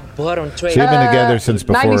 Yeah, born on So you've been together since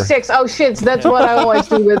times before. 96. Oh shit, that's what I always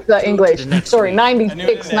do with English. Sorry,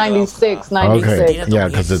 96, 96, 96. Okay, yeah,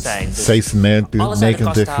 because it's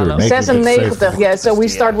 96. Yeah, so we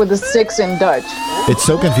start with the 6 in Dutch. It's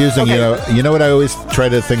so confusing, you know. You know what I always try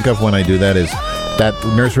to think of when I do that is that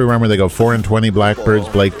nursery rhyme where they go 4 and 20 blackbirds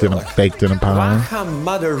baked in a pie.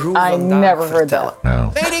 I never heard that.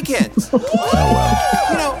 No. Ladykins. Oh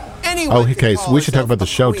well. You know, anyone Oh, can okay. call So we should talk about the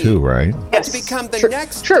show herself a too, queen. right? Yes. To become the True.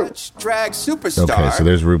 next True. Dutch drag superstar. Okay, so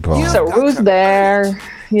there's RuPaul. So who's there?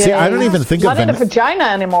 Yeah. See, I don't even think Not of in a vagina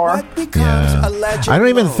anymore. What becomes Yeah, a legend I don't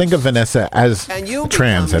even grows. think of Vanessa as And you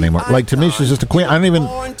trans become anymore. an Like to me, she's just a queen. I don't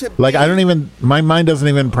even My mind doesn't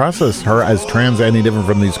even process her as trans any different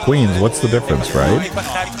from these queens. What's the difference, right?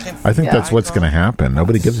 I think that's what's going to happen.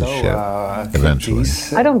 Nobody gives a shit eventually.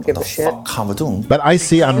 I don't give a shit. But I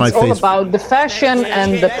see on my It's all Facebook. about the fashion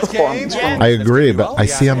and the performance. I agree, but I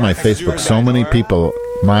see on my Facebook so many people,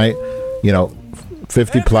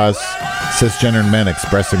 50 plus cisgender men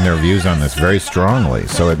expressing their views on this very strongly.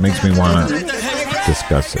 So it makes me want to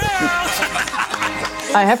discuss it.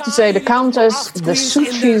 I have to say, the Countess, the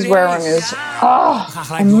suit she's wearing is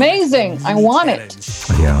amazing. I want it.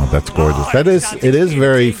 Yeah, that's gorgeous. It is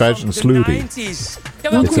very fashion slutty.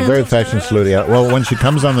 It's a very fashion slutty. Well, when she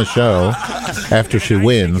comes on the show, after she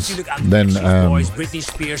wins, then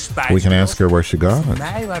we can ask her where she got it.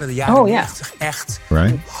 Oh, yeah.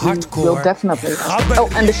 Right? We'll definitely. Oh,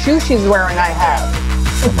 and the shoes she's wearing, I have.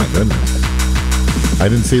 Oh, my goodness. I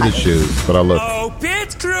didn't see the shoes, but I'll look. Oh,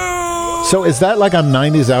 Pit Crew! So is that like a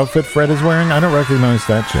 90s outfit Fred is wearing? I don't recognize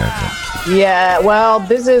that jacket. Yeah, well,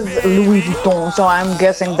 this is Louis Vuitton, so I'm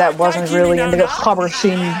guessing that wasn't really in the gabber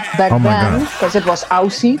scene back Oh my then, God. because it was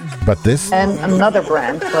Aussie But this and another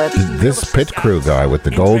brand. But this Pit Crew guy with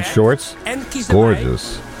the gold shorts,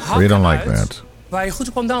 gorgeous. We don't like that. Waar je goed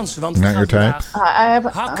op kan dansen. Want Not your type? I have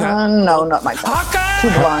no, not my type. Too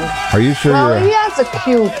blonde. Are you sure Well, he you're, has a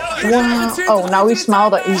cute. Wow. Oh, now he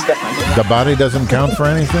smiled. He's definitely. the body doesn't count for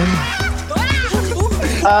anything?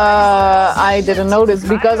 I didn't notice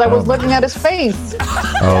because I was looking at his face.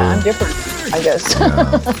 Yeah, I'm different, I guess.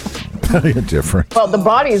 You're different. Well, the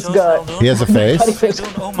body is good. He has a face?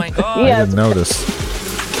 Oh my god. I Yes, didn't notice.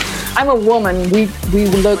 I'm a woman. We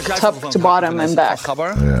look top to bottom and back.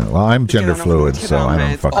 Yeah, well, I'm gender fluid, so I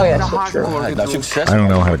don't fucking Oh yeah, know. so true. I don't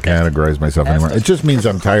know how to categorize myself anymore. It just means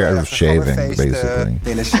I'm tired of shaving, basically.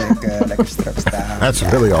 That's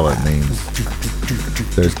really all it means.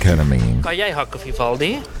 There's ketamine. Kan jij hakken,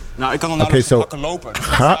 Vivaldi? Nou, ik kan dan Okay, so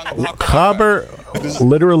gabber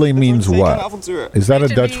literally means what? Is that a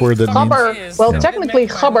Dutch word that means? Gabber. Well, technically,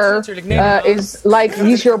 gabber is like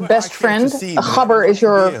he's your best friend. A gabber is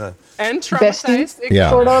your bestie, Yeah.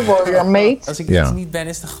 sort of, or your mate. Als ik Ja. het niet ben,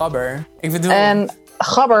 is de gabber. Ik bedoel... And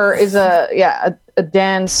gabber is a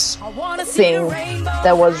dance thing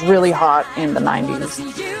that was really hot in the 90s.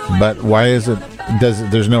 But why is it?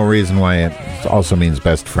 There's no reason why it also means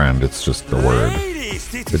best friend. It's just the word.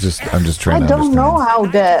 It's just I'm just I trying to don't understand. know how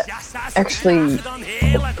that actually.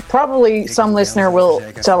 Probably some listener will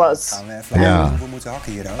tell us. Yeah.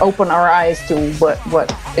 Open our eyes to what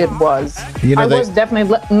it was. You know, I they- was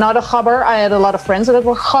definitely not a gabber. I had a lot of friends that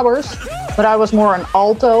were gabbers, but I was more an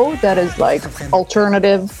alto. That is like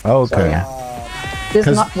alternative. Okay. So, yeah. This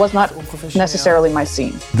 'Cause- was not necessarily my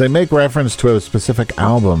scene. They make reference to a specific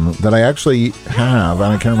album that I actually have,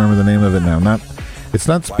 and I can't remember the name of it now. It's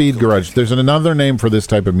not Speed Garage. There's another name for this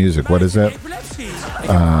type of music. What is it?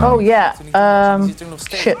 Oh yeah.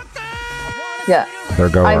 Shit. Yeah. There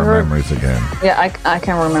go I our heard- memories again. Yeah. I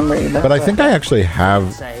can't remember either. But I think I actually have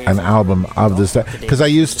an album of this because I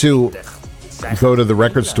used to go to the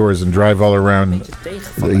record stores and drive all around,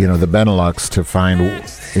 the Benelux to find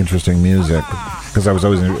interesting music because I was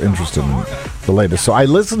always interested in the latest. So I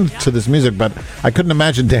listened to this music, but I couldn't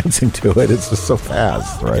imagine dancing to it. It's just so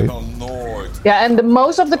fast, right? Yeah, and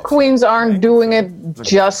most of the queens aren't doing it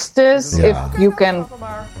justice, Yeah. if you can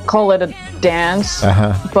call it a dance.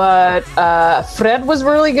 Uh-huh. But Fred was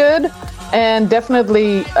really good, and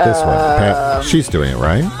definitely. This one, Pat, she's doing it,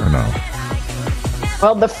 right? Or no?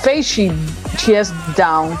 Well, the face she has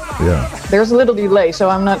down. Yeah. There's a little delay, so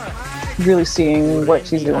I'm not really seeing what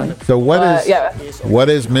she's doing. So Yeah. what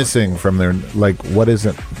is missing from their, like, what is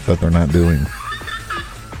it that they're not doing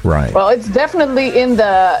right? Well, it's definitely in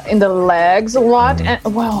the legs a lot,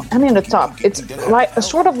 and in the top. It's like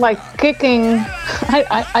sort of like kicking.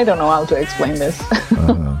 I don't know how to explain this.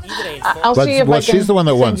 I'll see if I can. She's the one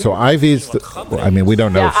that won. sing. So Ivy's. We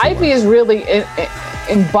don't know. Yeah, if she Ivy won. is really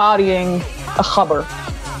embodying a gabber.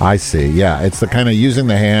 I see. Yeah, it's the kind of using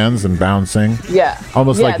the hands and bouncing. Yeah,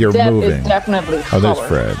 Almost yeah, like you're that moving. is definitely Oh, there's gabber.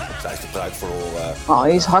 Fred. Oh,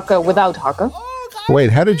 he's hakken without hakken.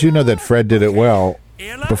 Wait, how did you know that Fred did it well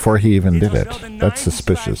before he even did it? That's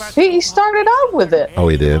suspicious. He started out with it. Oh,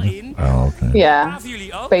 he did? Oh, okay. Yeah.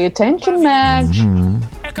 Pay attention, Madge.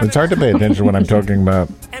 It's hard to pay attention when I'm talking about...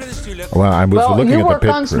 Well, I was looking you at were the pit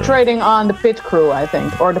concentrating on the pit crew, I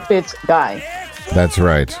think, or the pit guy. crew. That's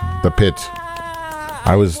right. The pit.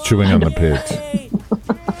 I was chewing on the pit.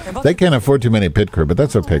 They can't afford too many pit crew, but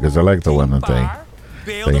that's okay, because I like the one that they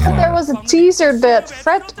have. There was a teaser that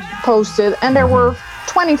Fred posted, and there were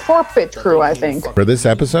 24 pit crew, I think. For this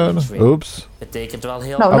episode? Oops.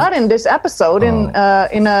 No, not in this episode.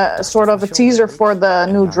 In a sort of a teaser for the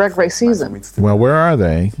new Drag Race season. Well, where are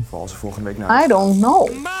they? I don't know.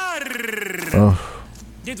 Oh,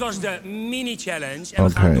 Dit was de mini-challenge. En we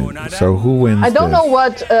gaan door naar okay. de... So who wins I don't this? know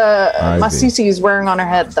what Masisi is wearing on her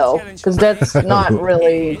head, though, because that's not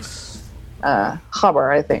really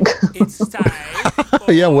Gabber, I think. It's time.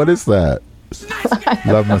 Yeah, what is that?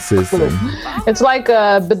 Love my sister. It's like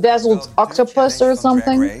a bedazzled octopus or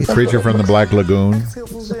something. The creature from the Black Lagoon.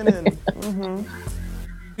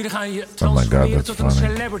 Jullie gaan je Oh my God, transformeren that's tot een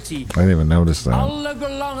funny. celebrity. I didn't even notice that.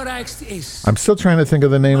 Allerbelangrijkste is... I'm still trying to think of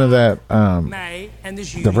the name of that, mij en de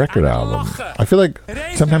jury the record aan het album. lachen. I feel like,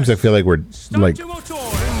 sometimes I feel like we're, like, Je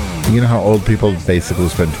motoren. you know how old people basically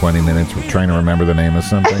spend 20 minutes trying to remember the name of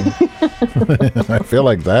something? I feel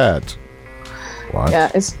like that. What? Yeah,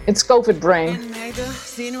 it's COVID brain.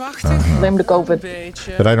 Blame the COVID.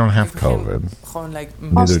 But I don't have COVID. Gewoon like... Oh,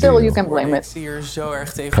 Neither still, do you can blame Ik it. zie hier zo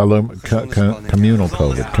erg tegen. Communal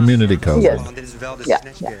COVID. Community COVID. Yes. Want dit is wel de Ja,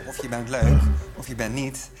 snatchgame. ja. Of je bent leuk, of je bent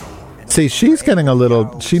niet. See, she's getting a little,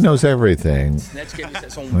 she knows everything.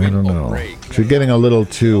 I don't know. She's getting a little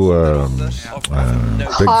too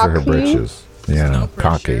big for her Cocky? britches. Yeah,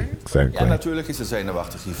 cocky, Ja, exactly. natuurlijk is ze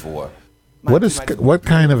zenuwachtig hiervoor. What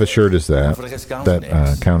kind of a shirt is that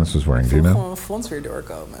Countess was wearing? Do you know? Gewoon een front weer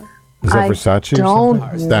doorkomen. Is that I Versace or don't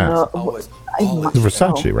something? Is that? know. It's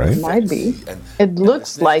Versace, right? It might be. It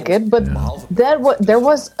looks like it, but there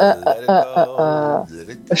was a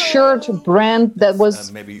shirt brand that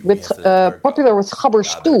was popular with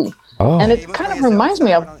Gabbers too, Oh. and it kind of reminds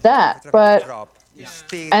me of that. But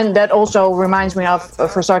and that also reminds me of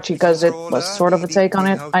Versace because it was sort of a take on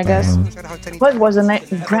it, I guess. What was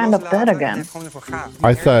the brand of that again?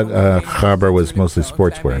 I thought Gabber was mostly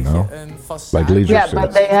sportswear, no? Like leisure Yeah, suits.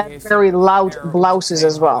 but they had very loud blouses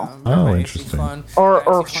as well, Oh, interesting.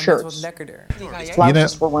 or shirts.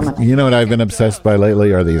 Blouses for women. You know what I've been obsessed by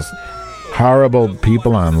lately are these horrible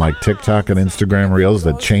people on like TikTok and Instagram Reels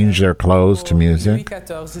that change their clothes to music.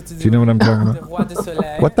 Do you know what I'm talking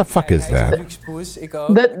about? What the fuck is that?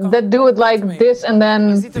 That do it like this and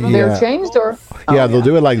then they're Yeah. changed, or Yeah, they'll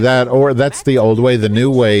do it like that, or that's the old way. The new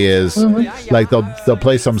way is like they'll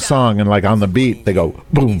play some song and like on the beat they go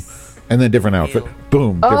boom, and then different outfit,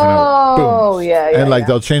 boom, different outfit, boom. Oh, yeah, and like yeah.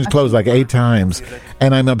 they'll change clothes like 8 times,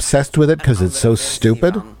 and I'm obsessed with it because it's so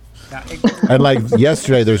stupid. And like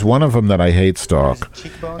yesterday, there's one of them that I hate stalk,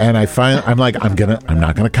 and I'm not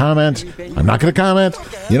gonna comment.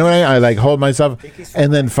 You know what I like hold myself,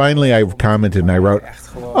 and then finally I commented and I wrote,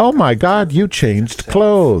 "Oh my God, you changed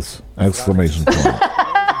clothes!" Exclamation point.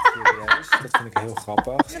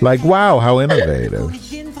 Like, wow, how innovative.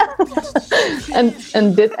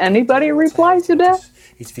 and did anybody reply to that?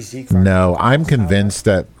 No, I'm convinced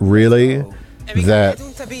that really that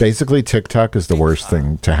basically TikTok is the worst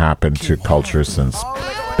thing to happen to culture since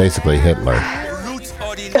basically Hitler.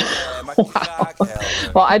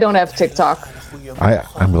 Well, I don't have TikTok.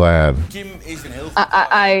 I'm glad.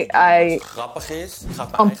 I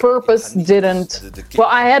on purpose didn't. Well,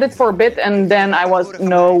 I had it for a bit, and then I was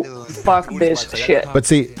no, fuck this shit. But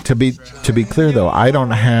see, to be clear though, I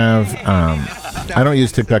don't have I don't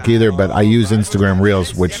use TikTok either, but I use Instagram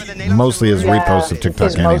Reels, which mostly is reposts of TikTok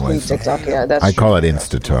it's mostly anyway. TikTok, yeah, that's I call it true.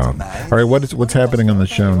 Instatalk. All right, what's happening on the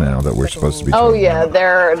show now that we're supposed to be? Oh talking yeah, about?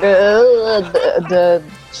 they're the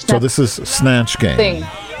So this is Snatch Game. thing.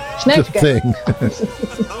 The Snatch Game. thing.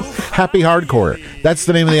 Happy Hardcore. That's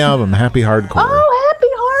the name of the album. Happy Hardcore. Oh, Happy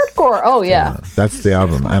Hardcore. Oh yeah. That's the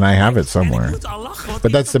album, and I have it somewhere.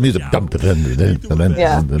 But that's the music.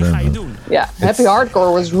 Yeah. Yeah. Happy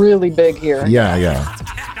Hardcore was really big here. Yeah.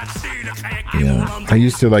 I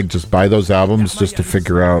used to like just buy those albums just to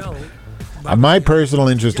figure out my personal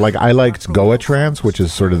interest. Like I liked Goa trance, which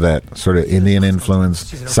is sort of Indian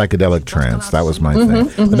influenced psychedelic trance. That was my thing.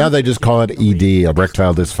 But now they just call it ED,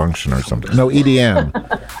 erectile dysfunction or something. No, EDM.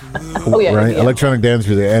 Oh yeah. Right? EDM. Electronic dance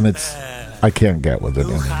music, and I can't get with it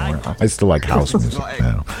anymore. I still like house music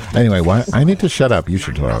now. Anyway, I need to shut up. You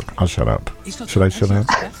should talk. I'll shut up. Should I shut up?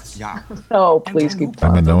 Oh, please keep I'm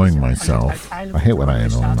talking. annoying myself. I hate when I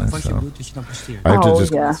annoy myself. I have to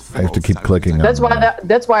just. yeah. I have to keep clicking. That's on why.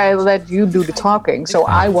 That's why I let you do the talking, so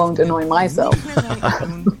I won't annoy myself.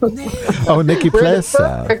 Oh, Nikki We're the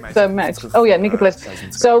Plessa. perfect match. Oh yeah, Nikki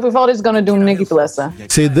Plessa. So Vivaldi's gonna do Nikki Plessa.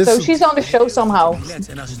 See this. So she's on the show somehow.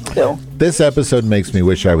 Still. This episode makes me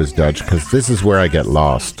wish I was Dutch because this is where I get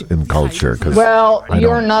lost in culture. Cause Well, I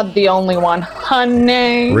you're don't- not the only one,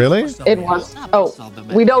 honey. Really? It was. Oh,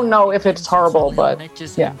 we don't know if it's horrible, but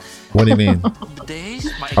yeah. What do you mean?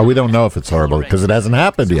 Oh, we don't know if it's horrible because it hasn't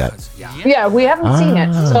happened yet. Yeah, we haven't seen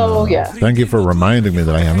it. So yeah, Thank you for reminding me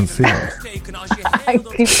that I haven't seen it. I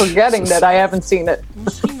keep forgetting that I haven't seen it.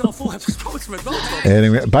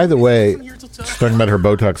 Anyway, by the way, just talking about her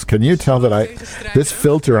Botox, can you tell that this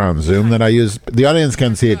filter on Zoom that I use, the audience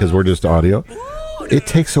can't see it because we're just audio. It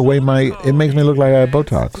takes away it makes me look like I have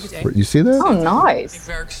Botox. You see that? Oh, nice.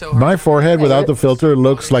 My forehead without the filter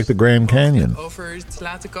looks like the Grand Canyon.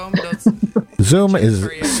 Zoom is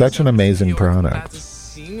such an amazing product.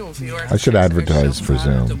 I should advertise for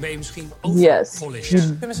Zoom. Yes.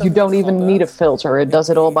 You don't even need a filter. It does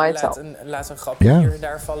it all by itself. Yeah.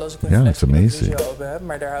 Yeah, it's amazing.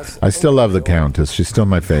 I still love the Countess. She's still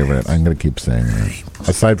my favorite. I'm going to keep saying that.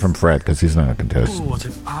 Aside from Fred, because he's not a contestant.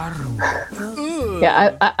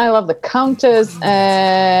 Yeah, I love the Countess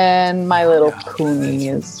and My Little Pony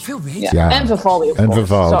is. Yeah. And Vivaldi, of And course.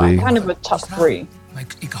 Vivaldi. So I'm kind of a top three.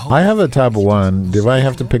 I have a top one. Do I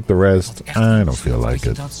have to pick the rest? I don't feel like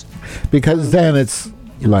it. Because then it's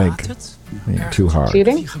like too hard.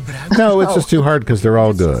 Cheating? No, it's just too hard because they're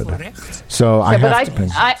all good. So I have to pick.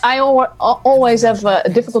 I always have a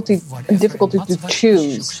difficulty to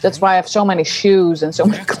choose. That's why I have so many shoes and so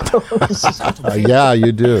many clothes. Yeah,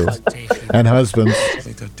 you do. And husbands.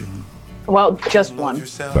 Well, just one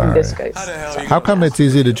in this case. How come it's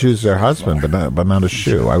easy to choose their husband but not a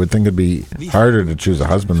shoe? I would think it'd be harder to choose a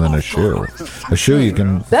husband than a shoe. A shoe you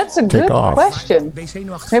can That's a take good off. question.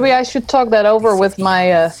 Maybe I should talk that over with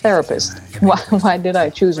my therapist. Why did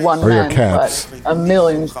I choose one Or your man cats. but a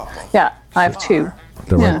million? Yeah, I have two.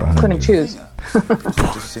 They're right Yeah, behind couldn't you. choose.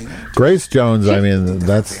 Grace Jones, I mean,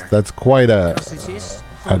 that's quite a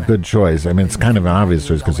good choice. I mean, it's kind of an obvious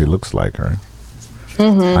choice because he looks like her.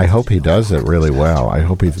 Mm-hmm. I hope he does it really well. I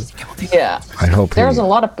hope he's. Yeah. I hope There's he, a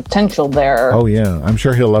lot of potential there. Oh yeah, I'm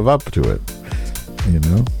sure he'll live up to it. You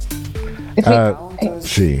know.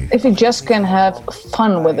 If you just can have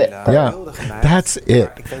fun with it. Yeah, that's it.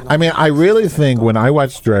 I mean, I really think when I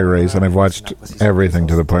watch Drag Race, and I've watched everything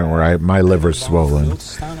to the point where my liver's swollen.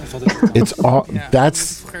 It's all.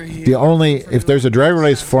 That's the only. If there's a Drag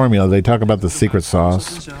Race formula, they talk about the secret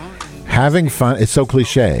sauce. Having fun. It's so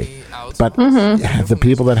cliche. But the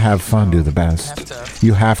people that have fun do the best.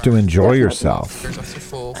 You have to enjoy yourself.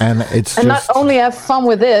 And it's And just... not only have fun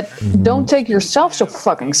with it, don't take yourself so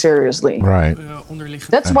fucking seriously. Right.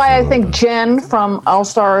 That's why I think Jen from All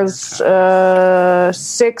Stars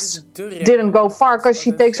 6 didn't go far, because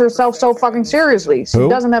she takes herself so fucking seriously. She Who?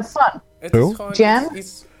 doesn't have fun. Who? Jen,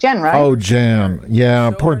 right? Oh, Jan.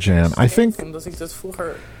 Yeah, poor Jan. I think...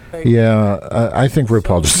 Yeah, I think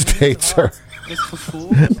RuPaul just hates her.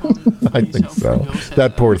 I think so.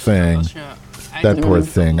 That poor thing. That poor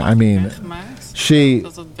thing. I mean, she I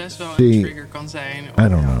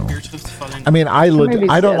don't know. I mean,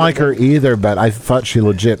 I don't like her either, but I thought she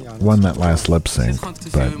legit won that last lip sync.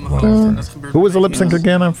 But whatever. Who was the lip sync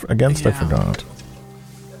again against? I forgot.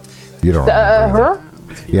 You don't remember. Her?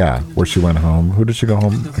 Yeah, where she went home. Who did she go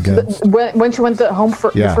home against? When she went home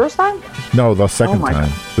for the first time? No, the second my time.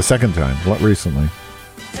 God. The second time. What recently?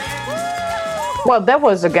 Well, that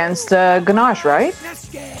was against Ganache, right?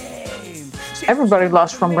 Everybody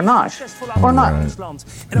lost from Ganache. Or not?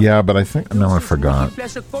 Right. Yeah, but I think... No, I forgot.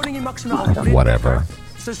 Whatever.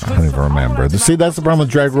 I don't even remember. See, that's the problem with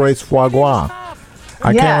Drag Race Foie Gras.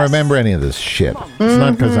 I can't remember any of this shit. It's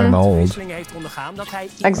not because I'm old.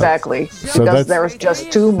 Exactly. So Because that's- there's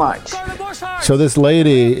just too much. So this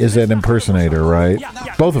lady is an impersonator, right?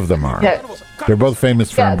 Both of them are. Yeah. They're both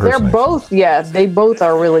famous for Yeah, impersonation. they both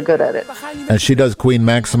are really good at it. And she does Queen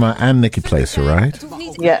Maxima and Nikki Placer, right?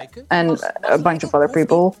 Yeah, and a bunch of other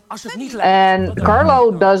people. And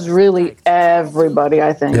Carlo does really everybody,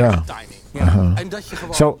 I think. Yeah.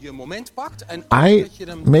 So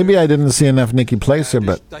maybe I didn't see enough Nikki Placer,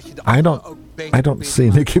 but I don't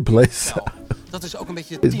see Nikki Placer.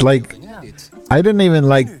 It's like I didn't even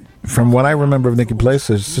like. From what I remember of Nikki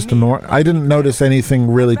Placer, it's just I didn't notice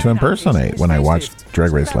anything really to impersonate when I watched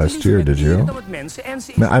Drag Race last year. Did you?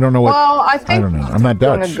 I don't know what. Well, I think don't know. I'm not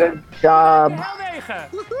doing Dutch. a good job.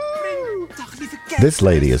 This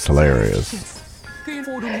lady is hilarious.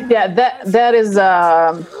 Yeah, that is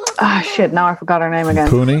Shit, now I forgot her name again.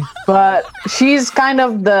 Pooney? But she's kind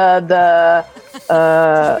of the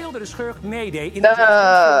Speelde de schurk meedeed in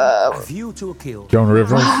A View to a Kill. Joan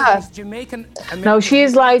Rivers? Jamaican no,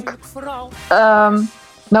 she's like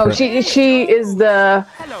no, she is the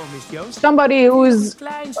Hello, Miss Jones. somebody who's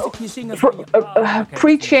Klein stukje zingen van je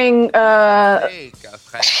preaching.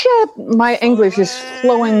 Shit, my English is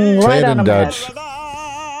flowing Say right it out in of my Dutch. head.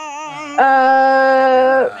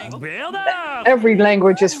 Every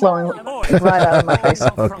language is flowing right out of my face. I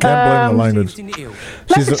can't blame the language.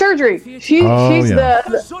 Plastic surgery. She's yeah.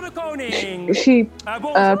 she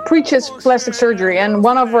preaches plastic surgery, and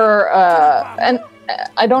one of her and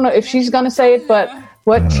I don't know if she's gonna say it, but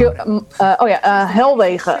what she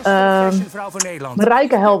Helwegen,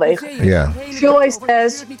 Marijke Helwegen. Yeah. She always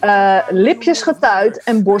says lipjes getuit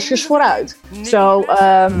en borstjes vooruit. So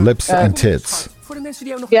Lips and tits.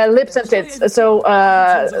 yeah, lips and tits. So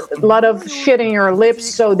a lot of shit in your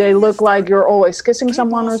lips, so they look like you're always kissing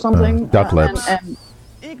someone or something. Duck lips. And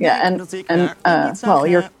well,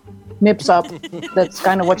 your nips up. That's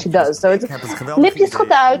kind of what she does. So it's lipjes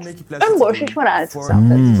getuit en borstjes vooruit. So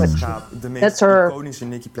that's her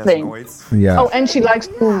thing. Yeah. Oh, and she likes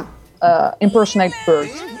to impersonate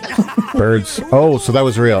birds. Birds. Oh, so that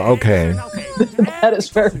was real. Okay. That is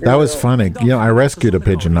very That was funny. You know, I rescued a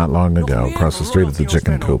pigeon not long ago across the street at the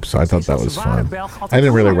chicken coop, so I thought that was fun. I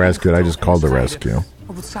didn't really rescue it. I just called the rescue.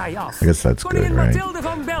 I guess that's good, right?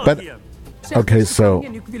 But okay, so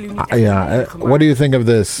what do you think of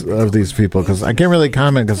these people? Because I can't really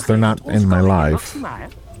comment because they're not in my life.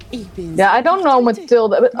 Yeah, I don't know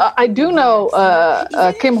Matilda, but I do know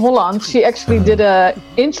Kim Holland. She actually did a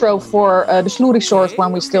intro for the Sloerie Source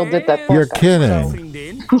when we still did that podcast. You're kidding.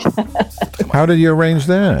 How did you arrange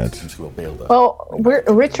that? Well,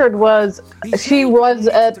 Richard was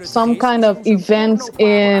at some kind of event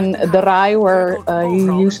in the Rai where he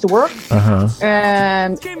used to work.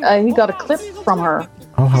 And he got a clip from her.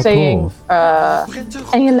 Oh, how saying, cool.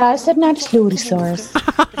 en je luistert naar de Sloerie Source.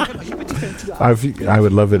 I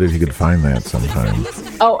would love it if you could find that sometime.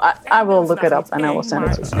 Oh, I will look it up and I will send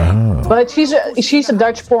it to you. But she's a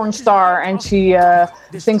Dutch porn star and she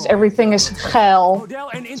thinks everything is geil,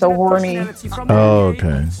 so horny. Oh,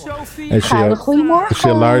 okay. Is she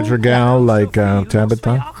a larger gal like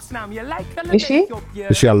Tabitha? Is she?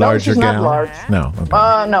 Is she a larger she's not gal? large. No. Okay.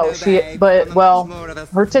 No,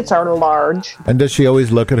 her tits are large. And does she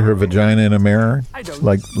always look at her vagina in a mirror,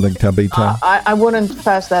 like Tabitha? I wouldn't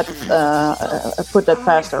pass that. Put that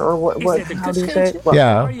past her, or what? How do you say it? Well,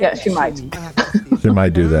 yeah, she might. She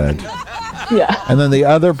might do that. Yeah. And then the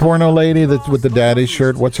other porno lady that's with the daddy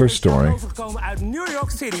shirt, what's her story?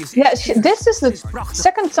 Yeah, this is the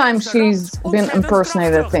second time she's been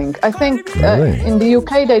impersonated, I think. Really? In the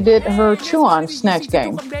UK they did her Chew-On Snatch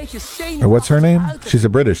Game. What's her name? She's a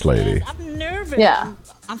British lady. Yeah.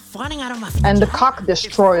 And the Cock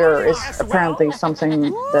Destroyer is apparently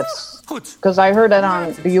something that's... Because I heard that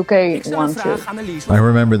on the UK one too. I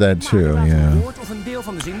remember that too, yeah.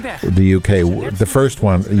 The UK, the first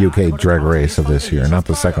one, UK Drag Race of this year, not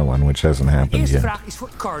the second one, which hasn't happened yet.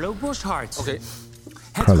 Carlo Boszhard.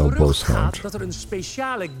 Carlo Boszhard.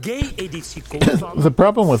 The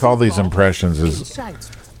problem with all these impressions is,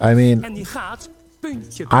 I mean,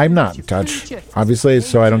 I'm not Dutch, obviously,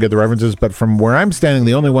 so I don't get the references, but from where I'm standing,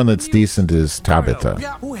 the only one that's decent is Tabitha.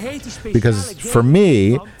 Because for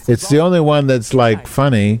me, it's the only one that's like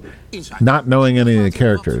funny, not knowing any of the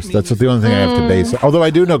characters. That's the only thing I have to base it. Although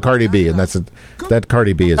I do know Cardi B, and that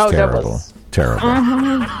Cardi B is terrible. Terrible.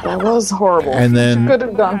 That was horrible. And then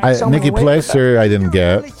Nikki Placer, I didn't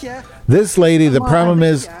get. This lady, the problem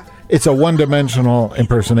is, it's a one-dimensional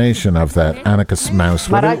impersonation of that Anneke Smaus.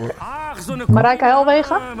 Marijke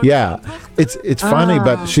Helwegen? Yeah, it's funny,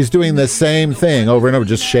 but she's doing the same thing over and over,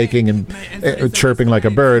 just shaking and chirping like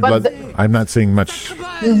a bird. But I'm not seeing much.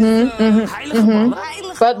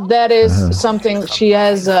 But that is something she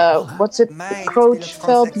has. What's it?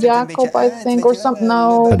 Creutzfeldt-Jakob, I think, or something.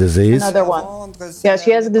 No, a disease. Another one. Yeah,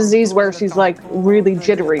 she has a disease where she's like really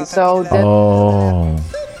jittery. So that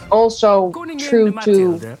also true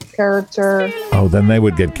to character. Oh, then they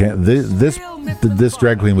would get this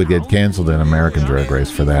drag queen would get canceled in American Drag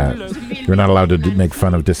Race for that. You're not allowed to make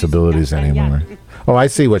fun of disabilities anymore. Oh, I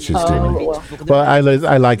see what she's doing. Well, I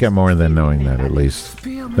like it more than knowing that, at least.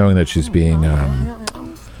 Knowing that she's being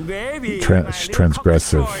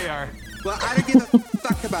transgressive.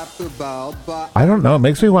 I don't know. It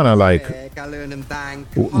makes me want to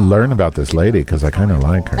learn about this lady because I kind of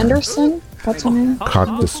like her. Anderson? What's her name?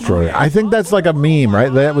 Cock Destroyer. I think that's like a meme,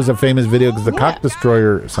 right? That was a famous video because the Cock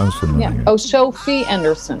Destroyer sounds familiar. Yeah. Oh, Sophie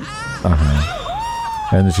Anderson.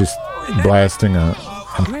 And she's blasting a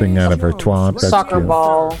thing out of her twat. That's Soccer cute.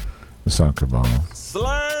 ball The soccer ball.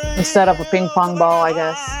 instead of a ping pong ball, I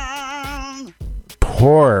guess.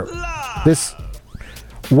 Poor this.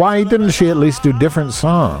 Why didn't she at least do different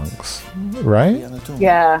songs? Right?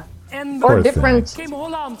 Yeah. Poor Or different Kim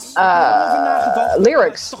Holland.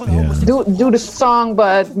 lyrics. Yeah. Do the song,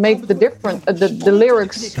 but make the different the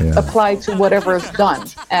lyrics apply to whatever is done.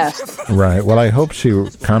 Asked. Right. Well, I hope she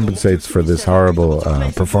compensates for this horrible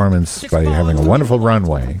performance by having a wonderful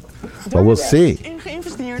runway. But we'll see.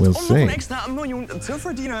 We'll see.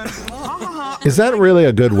 Is that really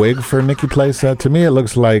a good wig for Nikki Playset? To me, it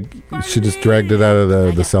looks like she just dragged it out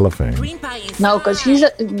of the cellophane. No, because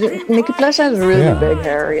Nikki Playset has really big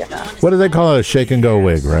hair. Yeah. What do they call it? A shake and go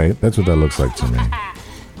wig, right? That's what that looks like to me.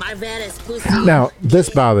 Now, this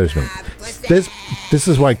bothers me. This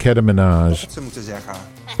is why Keta Minaj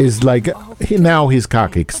is like, now he's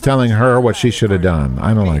cocky, 'cause telling her what she should have done.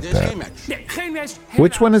 I don't like that.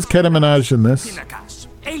 Which one is Keta Minaj in this?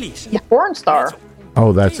 The porn star.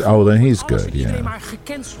 Oh, then he's good, yeah.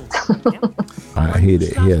 He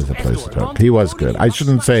has a place to talk. He was good. I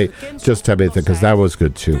shouldn't say just Tabitha, because that was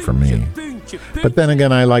good too for me. But then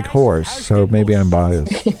again, I like horse, so maybe I'm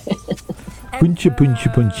biased. Puncha, puncha,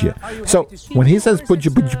 puncha. So when he says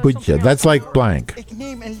puncha, puncha, puncha, that's like blank.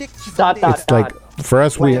 It's like, for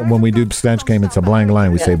us, when we do Snatch Game, it's a blank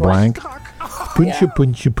line. We say blank. Puncha,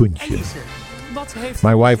 puncha, puncha.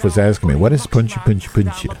 My wife was asking me, what is puncha, puncha,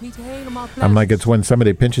 puncha? I'm like, it's when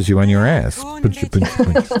somebody pinches you on your ass. Puncha, puncha,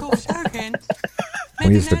 puncha.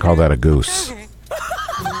 We used to call that a goose.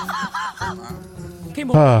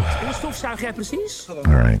 All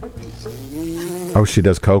right. Oh, she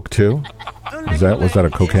does coke too? Was that a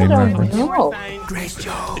cocaine reference? No.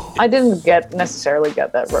 I didn't necessarily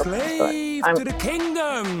get that reference, but I'm to the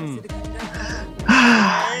kingdom.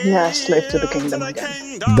 yeah, slave to the kingdom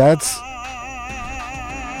again. That's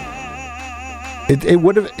it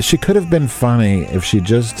would have, she could have been funny if she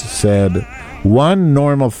just said one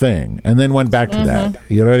normal thing and then went back to that.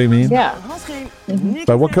 You know what I mean? Yeah.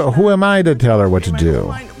 But who am I to tell her what to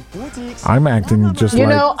do? I'm acting just like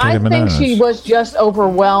I Nicki think Minaj. she was just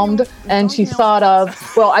overwhelmed, and she thought of,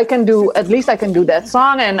 well, I can do that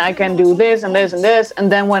song, and I can do this and this and this,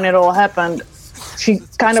 and then when it all happened, she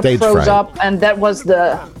kind of Stage froze fright. up, and that was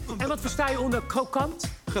the. En wat versta je onder krokant?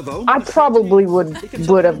 I probably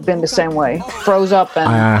would have been the same way, froze up and.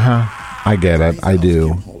 I get it. I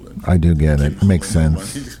do get it. It makes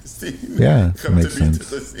sense. Yeah, it makes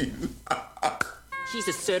sense. She's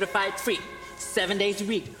a certified freak, 7 days a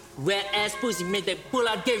week. Wet ass pussy make that pull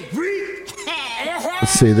out game.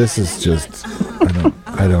 See, this is just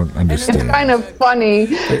I don't understand. It's kind of funny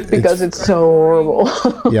because it's so horrible.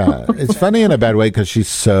 Yeah, it's funny in a bad way because she's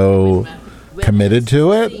so committed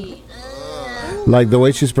to it. Like the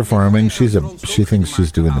way she's performing, she thinks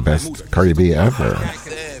she's doing the best Cardi B ever.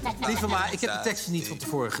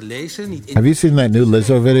 Have you seen that new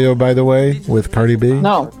Lizzo video, by the way, with Cardi B?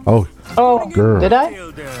 No. Oh, girl. Did I?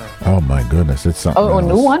 Oh my goodness, it's something. Oh, a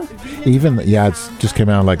new one? It's just came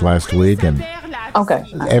out like last week, and Okay.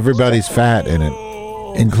 everybody's fat in it,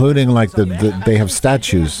 including like they have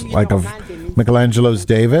statues like of Michelangelo's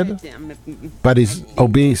David, but he's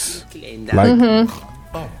obese. Like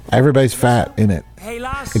everybody's fat in it,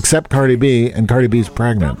 except Cardi B, and Cardi B's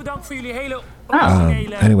pregnant. Bedankt voor jullie hele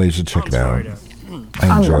Anyway, you should check it out.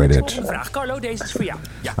 I enjoyed it. vraag. Carlo, deze is voor jou.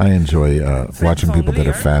 I enjoy watching people that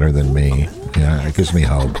are fatter than me. Yeah, it gives me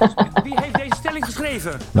hope. Wie heeft deze stelling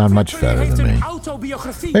geschreven? Not much fatter than me.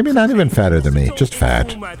 Autobiografie. Maybe not even fatter than me, just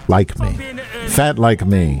fat. Like me. Fat like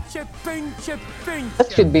me.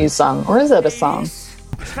 That should be a song. Or is that a song?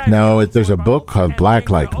 No, there's a book called Black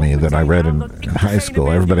Like Me that I read in high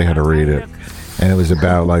school. Everybody had to read it. And it was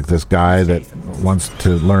about like this guy that wants to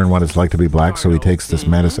learn what it's like to be black, so he takes this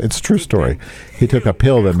medicine. It's a true story. He took a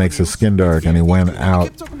pill that makes his skin dark, and he went out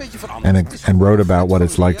and wrote about what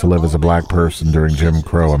it's like to live as a black person during Jim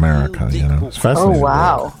Crow America. You know, it's fascinating. Oh,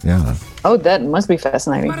 wow. Yeah. Oh, that must be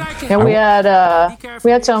fascinating. And we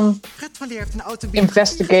had some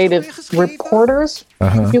investigative reporters.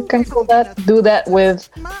 You can do that with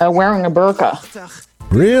wearing a burqa.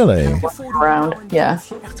 Really? Around, yeah.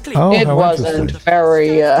 Oh, it how wasn't interesting.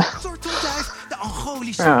 very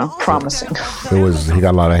promising. He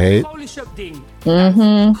got a lot of hate.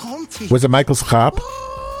 Was it Michael Schaap?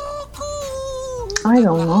 I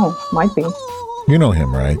don't know. Might be. You know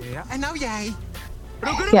him, right?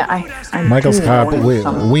 Yeah, I Michael do Schaap.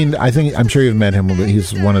 know I'm sure you've met him.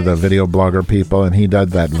 He's one of the video blogger people, and he did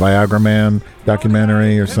that Viagra Man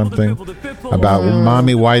documentary or something about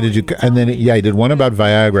Mommy, why did you? And then he did one about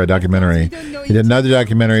Viagra documentary. He did another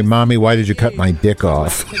documentary, Mommy, why did you cut my dick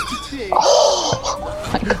off?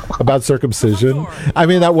 about circumcision. I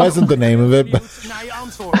mean, that wasn't the name of it, but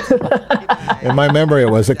in my memory, it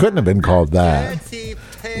was. It couldn't have been called that.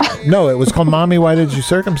 No, it was called "Mommy, Why Did You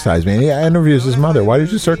Circumcise Me?" And he interviews his mother. Why did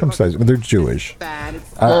you circumcise me? They're Jewish.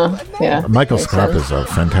 Yeah. Michael Scott is a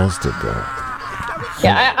fantastic.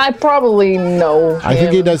 Yeah, I probably know. I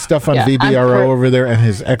think he does stuff on VBRO over there, and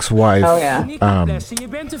his ex-wife,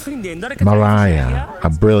 Mariah, a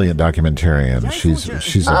brilliant documentarian.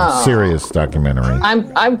 She's a serious documentary.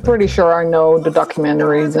 I'm pretty sure I know the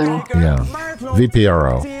documentaries and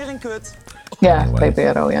VPRO. Yeah,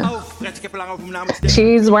 VPRO. Yeah.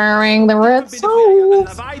 She's wearing the red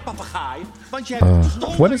socks.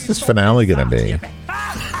 What is this finale going to be?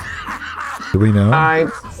 Do we know? I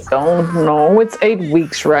don't know. It's 8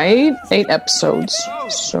 weeks, right? 8 episodes.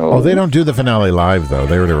 So. Oh, they don't do the finale live though.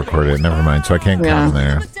 They already recorded it. Never mind. So I can't come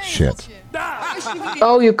there. Shit.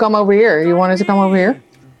 Oh, you come over here. You wanted to come over here?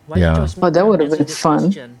 Yeah. Oh, that would have been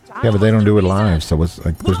fun. Yeah, but they don't do it live, so it's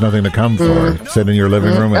like there's nothing to come for. Sit in your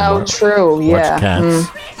living room and true. Yeah. Watch cats.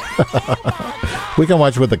 We can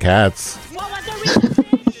watch with the cats.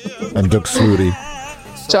 And Duke Swooty.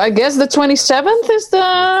 So I guess the 27th is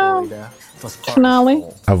the finale.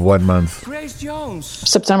 Of what month?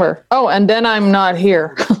 September. Oh, and then I'm not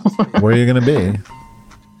here. Where are you going to be?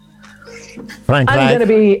 I'm going to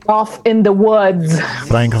be off in the woods.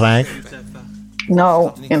 Frankrijk?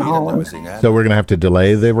 No, in Holland. So we're going to have to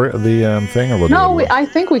delay the thing? Or we'll no, I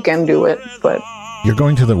think we can do it, but... You're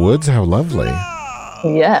going to the woods? How lovely.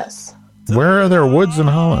 Yes. Where are there woods in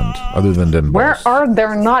Holland, other than Den Bosch? Where are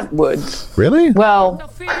there not woods? Really? Well,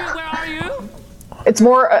 it's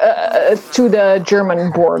more to the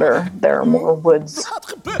German border. There are more woods.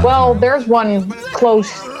 Well, there's one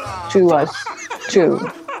close to us,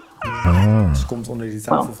 too.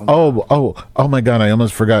 Oh my God! I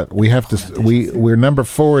almost forgot. We have to. We're number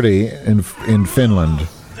 40 in Finland.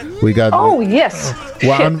 We got. Oh yes.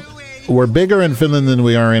 Well, we're bigger in Finland than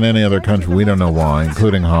we are in any other country. We don't know why,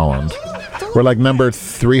 including Holland. We're like number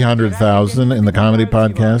 300,000 in the comedy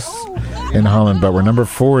podcasts in Holland, but we're number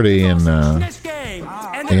 40 in. And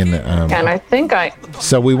I think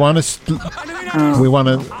So we want to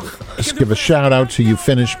give a shout out to you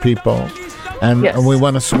Finnish people. And we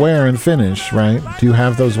want to swear in Finnish, right? Do you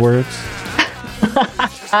have those words?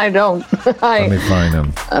 I don't. Let me find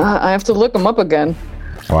them. I have to look them up again.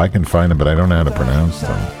 Oh, I can find them, but I don't know how to pronounce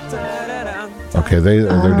them. Okay,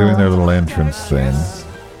 they're doing their little entrance thing.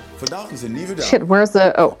 Shit, where's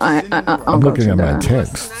the... Oh, I'm looking at my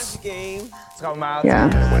texts. Yeah.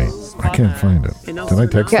 Okay, wait, I can't find it. Did I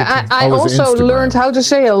text it? Yeah, I also learned how to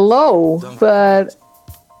say hello, but...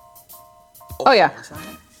 Oh, yeah.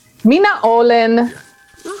 Minä olen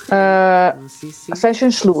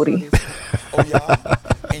fashion sluri.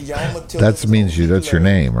 That means that's your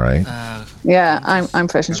name, right? Yeah, I'm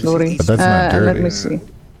fashion sluri. But that's not dirty. Let me see.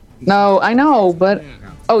 No, I know, but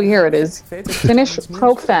oh, here it is. Finnish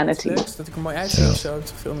profanity.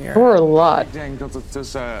 There were a lot.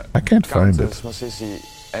 I can't find it.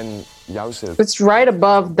 It's right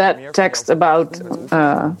above that text about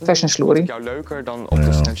fashion sluri.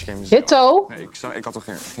 Hitto.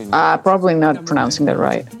 Probably not pronouncing that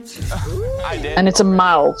right. And it's a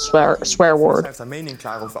mild swear word.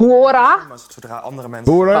 Huora.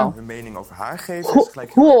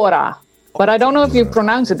 Huora. But I don't know if you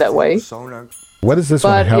pronounce it that way. What is this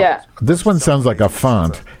one? This one sounds like a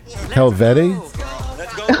font. Helveti?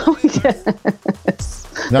 Oh, yes.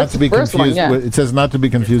 Not to be confused with, it says not to be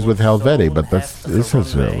confused with Helveti, but this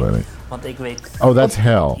says Helveti. Oh, that's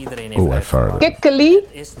hell. Oh, I farted. Kikkeli.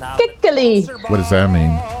 Kikkeli. What does that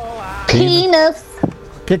mean? Penis.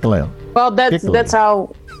 Kikkeli. Well, that's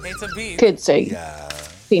how kids say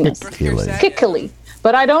penis. Kikkeli.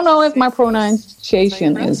 But I don't know if my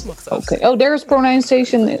pronunciation is okay. Oh, there's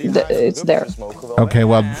pronunciation. It's there. Okay,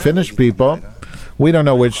 well, Finnish people, we don't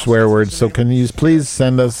know which swear words, so can you please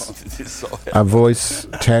send us a voice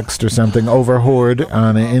text or something over Horde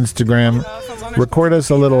on Instagram? Record us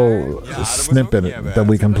a little snippet that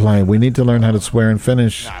we can play. We need to learn how to swear in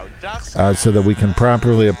Finnish so that we can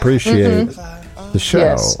properly appreciate the show.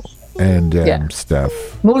 Yes. And stuff.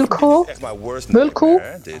 Mulku. Mulku.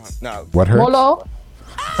 What hurts? Molo.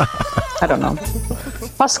 I don't know.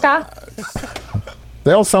 Paska.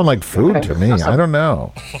 They all sound like food to me. I don't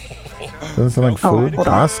know. Doesn't sound like food.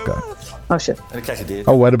 Paska. Oh shit.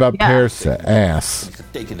 Oh, what about perse? Ass.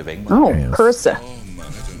 Oh, perse.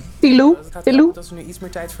 Pilu. Pilu.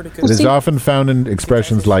 It is often found in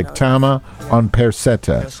expressions like tama on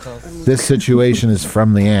persetta. This situation is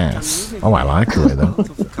from the ass. Oh, I like the way though.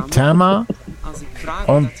 Tama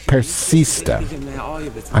persista.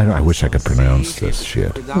 I wish I could pronounce this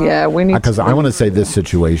shit. Yeah, we need Because I want to say this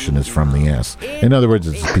situation is from the S. In other words,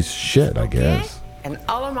 it's a piece of shit, I guess.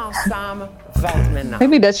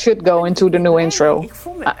 Maybe that should go into the new intro.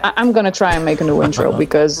 I'm going to try and make a new intro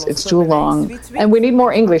because it's too long. And we need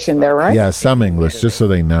more English in there, right? Yeah, some English, just so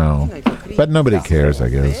they know. But nobody cares, I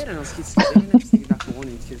guess.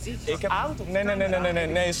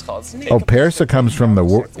 Oh, Persa comes from the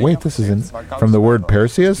word. Wait, this is from the word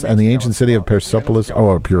Perseus and the ancient city of Persepolis.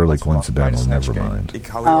 Oh, purely coincidental. Never mind.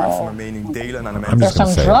 I'm There's just going some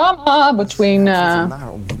to say it. drama between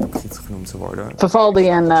Vivaldi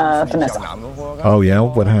and Vanessa, Oh, yeah?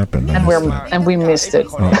 What happened? and we missed it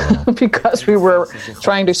because we were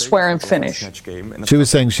trying to swear in Finnish. She was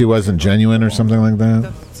saying she wasn't genuine or something like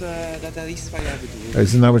that?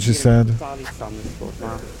 Isn't that what she said?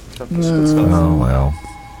 Oh, well.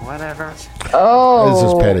 Whatever. Oh, This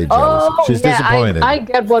is petty jealous. She's disappointed. I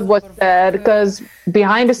get what was said because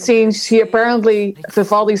behind the scenes,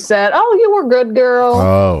 Vivaldi said, "Oh, you were good, girl,"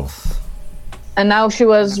 Oh. and now she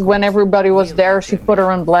was. When everybody was there, she put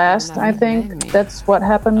her on blast. I think that's what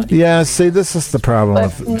happened. Yeah, see, this is the problem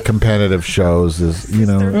with competitive shows is,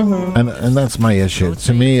 and that's my issue.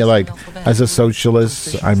 To me, like, as a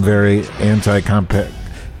socialist, I'm very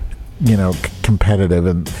competitive,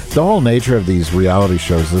 and the whole nature of these reality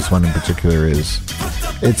shows, this one in particular,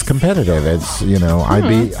 it's competitive. It's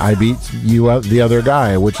I beat you out the other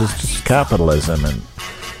guy, which is just capitalism. And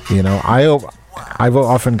I've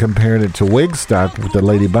often compared it to Wigstock with the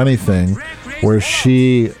Lady Bunny thing, where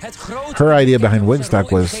her idea behind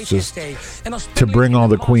Wigstock was just to bring all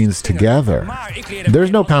the queens together.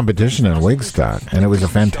 There's no competition in Wigstock, and it was a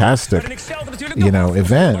fantastic,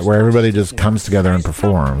 event where everybody just comes together and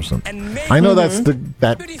performs. And I know that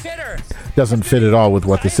doesn't fit at all with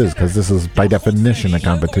what this is, because this is by definition a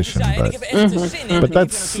competition.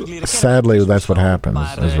 But sadly that's what happens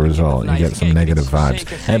as a result. You get some negative vibes,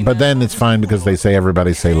 but then it's fine because they say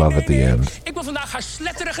everybody say love at the end.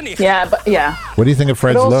 Yeah, but yeah. What do you think of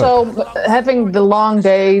Fred's But also look? having the long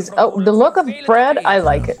days. Oh, the look of Fred, I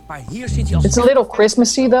like it. It's a little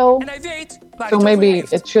Christmassy though, so maybe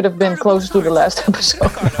it should have been closer to the last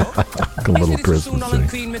episode. Like a little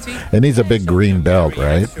Christmassy. It needs a big green belt,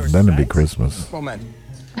 right? Then it'd be Christmas.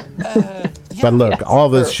 But look, all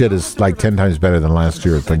this shit is like 10 times better than last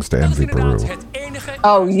year, thanks to Envy Peru.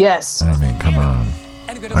 Oh yes. I mean, come on.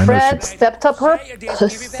 I know Fred stepped up her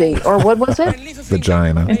pussy, or what was it?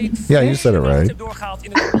 vagina. Yeah, you said it right.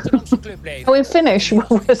 Oh, in Finnish.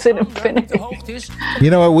 What was it in Finnish?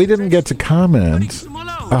 You know what? We didn't get to comment.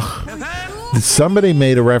 Somebody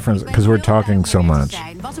made a reference, because we're talking so much.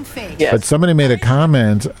 Yes. But somebody made a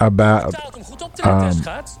comment about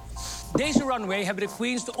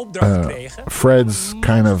Fred's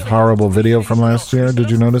kind of horrible video from last year.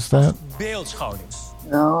 Did you notice that?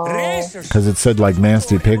 No. Because it said like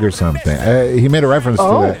nasty pig or something. He made a reference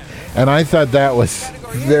to it. And I thought that was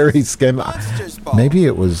very Maybe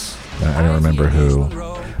it was, I don't remember who.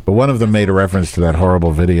 But one of them made a reference to that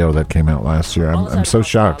horrible video that came out last year. I'm so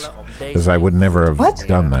shocked, because I would never have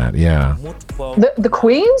done that. Yeah. The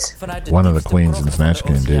Queens? One of the queens in Snatch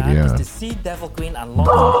Game did, yeah.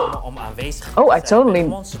 Oh, I totally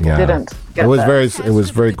didn't get it was that. It was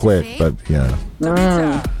very quick, but yeah.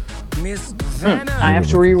 I have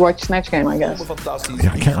to rewatch Snatch Game, I guess.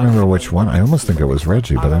 Yeah, I can't remember which one. I almost think it was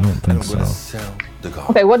Reggie, but I don't think so.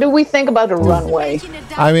 Okay, what do we think about the runway?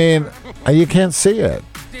 I mean, you can't see it.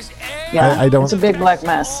 Yeah, I don't. It's a big black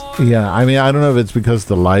mess. Yeah, I mean, I don't know if it's because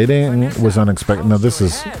the lighting was unexpected. No,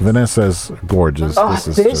 Vanessa's gorgeous. Oh,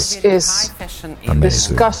 this is amazing.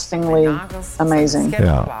 Disgustingly amazing.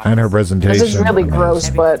 Yeah, and her presentation. This is really amazing. gross,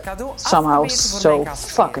 but somehow so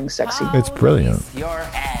fucking sexy. It's brilliant.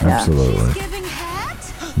 Absolutely.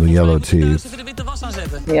 The yellow teeth.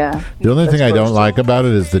 Yeah. The only thing I don't like about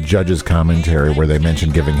it is the judge's commentary where they mention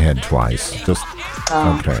giving head twice. Just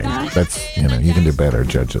okay. That's you can do better,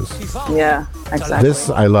 judges. Yeah, exactly. This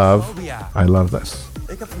I love. I love this.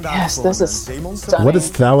 Yes, this is stunning. What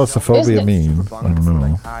does thalassophobia mean? I don't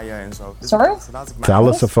know. Sorry?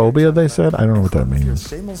 Thalassophobia, they said? I don't know what that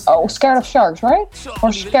means. Oh, scared of sharks, right?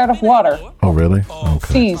 Or scared of water? Oh, really?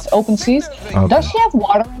 Okay. Seas, open seas. Okay. Does she have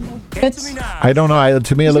water in those pits? I don't know.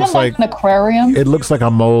 To me, it looks like an aquarium. It looks like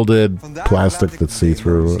a molded plastic that's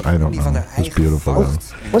see-through. I don't know. It's beautiful, though.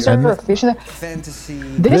 Was there a fish there?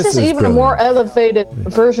 This is even a more elevated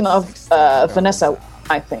version of Vanessa,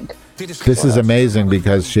 I think. This is amazing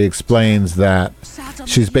because she explains that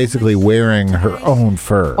she's basically wearing her own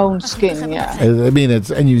fur. Own skin, yeah. I mean,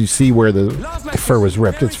 and you see where the fur was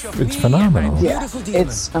ripped. It's phenomenal. Yeah,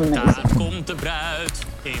 it's amazing.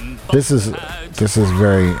 This is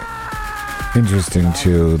very interesting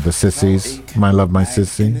to the sissies. I love my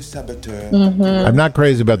sissy. Mm-hmm. I'm not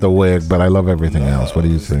crazy about the wig, but I love everything else. What do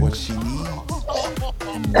you think?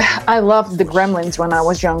 I loved the Gremlins when I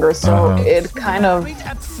was younger, so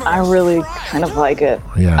I really kind of like it.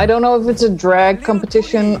 Yeah. I don't know if it's a drag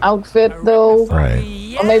competition outfit though,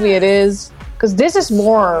 Right. or maybe it is, because this is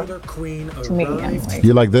more to me anyway.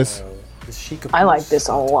 You like this? I like this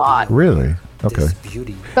a lot. Really? Okay.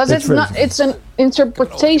 Because it's an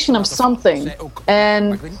interpretation of something,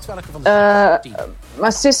 and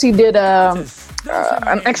my sissy did an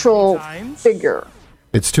actual figure.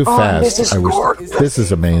 It's too fast. This is gorgeous. This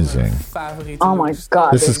is amazing. Oh my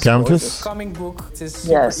god! This is Countess?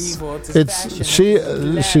 Yes.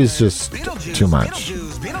 She's just too much.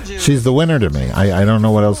 She's the winner to me. I don't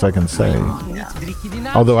know what else I can say.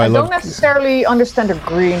 Although I don't necessarily understand her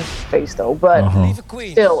green face though, but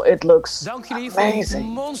still, it looks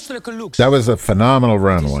amazing. That was a phenomenal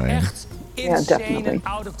runway. Yeah, definitely.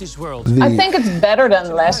 The- I think it's better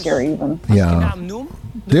than last year even. Yeah.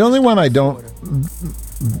 The only one I don't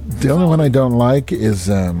like is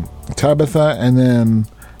Tabitha, and then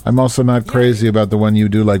I'm also not crazy about the one you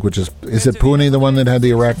do like, which is it Puni, the one that had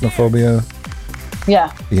the arachnophobia?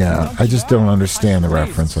 Yeah. Yeah, I just don't understand the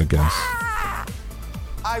reference, I guess.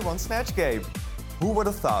 I won Snatch Game. Who would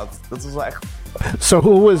have thought? Dat was echt... So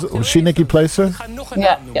who was she? Nikki Placer?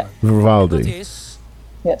 Yeah. Vivaldi.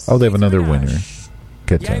 Yes. Oh, they have another winner.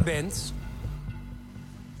 Ketta.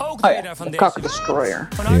 Oh yeah, the Cock Destroyer.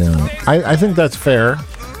 Yeah, I think that's fair.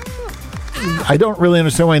 I don't really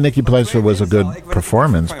understand why Nikki Placer was a good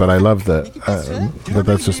performance, but I love that. But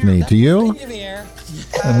that's just me. Do you?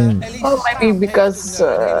 I mean, well, maybe because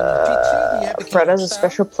Fred has a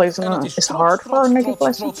special place in it's hard for Nikki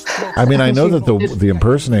Placer. I mean, I know that the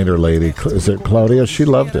impersonator lady, is it Claudia? She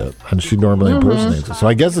loved it, and she normally impersonates it. So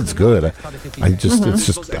I guess it's good. It's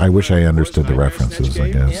just I wish I understood the references, I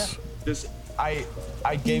guess.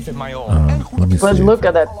 I gave it my all. Let me But see. look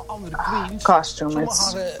at that costume.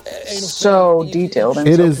 It's so detailed. And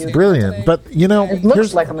It so is beautiful. brilliant, but you know, It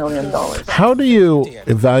looks like $1 million. how do you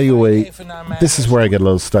evaluate? This is where I get a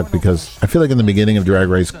little stuck because I feel like in the beginning of Drag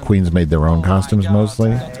Race, queens made their own costumes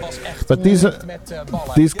mostly, but these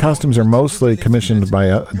costumes are mostly commissioned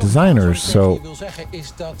by designers. So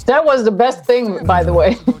That was the best thing, by the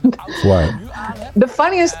way. what? The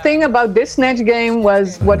funniest thing about this Snatch Game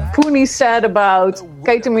was what Puni said about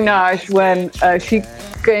Katie Minaj when she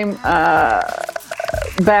came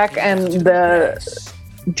back and the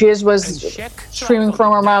jizz was streaming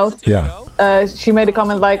from her mouth. Yeah. She made a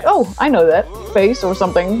comment like, "Oh, I know that face" or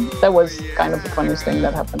something. That was kind of the funniest thing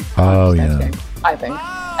that happened. Oh, on Snatch yeah. Game, I think.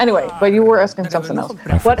 Anyway, but you were asking something else.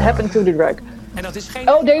 What happened to the drag?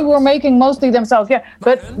 Oh, they were making mostly themselves, yeah.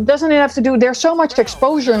 But doesn't it have to do... There's so much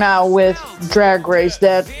exposure now with Drag Race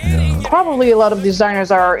that probably a lot of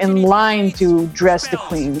designers are in line to dress the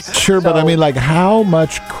queens. Sure, but I mean, like, how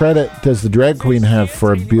much credit does the drag queen have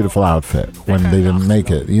for a beautiful outfit when they didn't make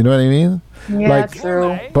it? You know what I mean? Yeah, like,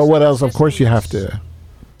 true. But what else? Of course, you have to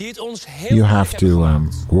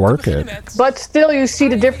work it. But still, you see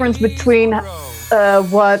the difference between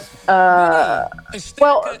well,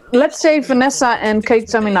 let's say Vanessa and Kate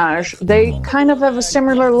Minaj, they kind of have a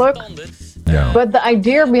similar look. Yeah. But the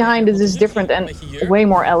idea behind it is different and way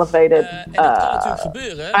more elevated.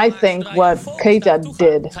 I think what Keita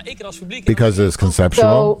did. Because it's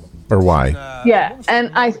conceptual? Or why? Yeah,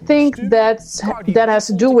 and I think that has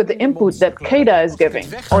to do with the input that Keita is giving,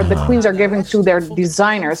 or the queens are giving to their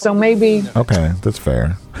designer. So maybe... Okay, that's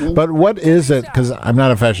fair. But what is it, because I'm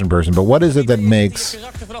not a fashion person, but what is it that makes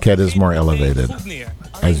Ketta's more elevated,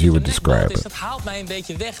 as you would describe it?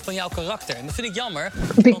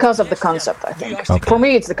 Because of the concept, I think. Okay. For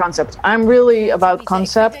me, it's the concept. I'm really about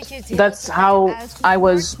concept. That's how I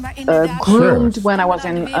was groomed when I was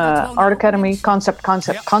in Art Academy. Concept.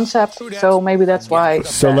 So maybe that's why.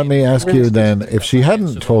 So let me ask you then, if she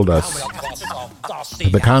hadn't told us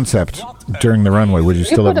the concept during the runway, would you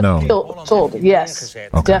still have known? Told, yes,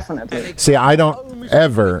 definitely. See, I don't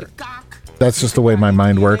ever... That's just the way my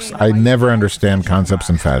mind works. I never understand concepts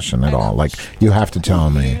in fashion at all. Like, you have to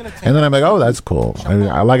tell me. And then I'm like, oh, that's cool.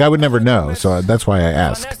 I would never know. So that's why I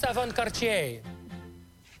ask.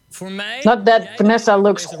 Not that Vanessa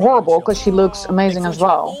looks horrible, because she looks amazing as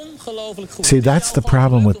well. See, that's the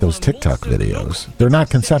problem with those TikTok videos. They're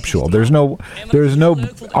not conceptual. There's no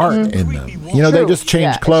art in them. You know, they just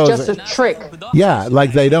change clothes. It's just a trick. Yeah,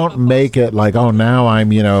 like they don't make it like, oh, now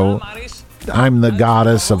I'm, I'm the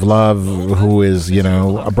goddess of love who is,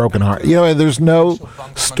 a broken heart. There's no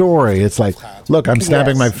story. It's like, look, I'm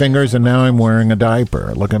snapping my fingers and now I'm wearing a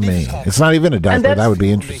diaper. Look at me. It's not even a diaper. That would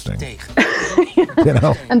be interesting.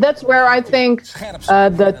 And that's where I think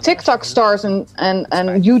the TikTok stars and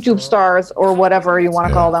YouTube stars, or whatever you want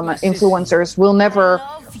to call them, influencers, will never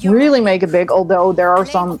really make it big. Although there are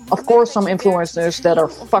some influencers that are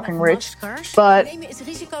fucking rich, but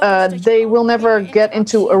they will never get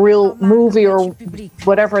into a real movie or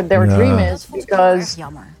whatever their dream is, because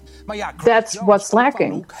that's what's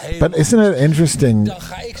lacking. But isn't it interesting,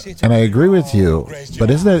 and I agree with you,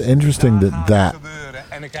 but isn't it interesting that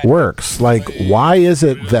works? Like, why is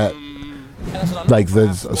it that, like,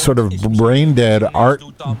 the sort of brain dead art,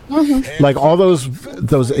 like all those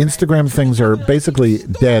Instagram things are basically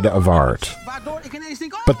dead of art,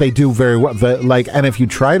 but they do very well. And if you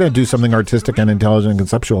try to do something artistic and intelligent and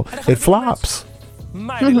conceptual, it flops.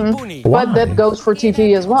 But that goes for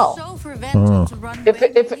TV as well.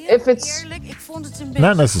 If it's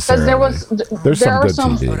not necessarily, because there are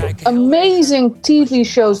some TV. amazing TV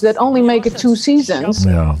shows that only make it 2 seasons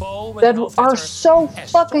that are so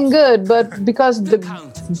fucking good, but because the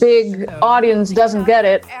big audience doesn't get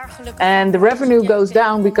it and the revenue goes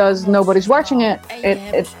down because nobody's watching it,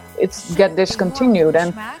 it's get discontinued.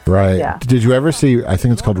 And Did you ever see, I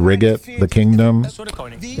think it's called Rigget, The Kingdom?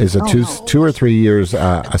 Is a 2 or 3 years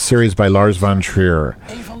a series by Lars von Trier.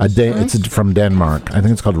 It's from Denmark. I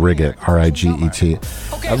think it's called Rigget, Riget.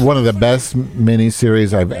 One of the best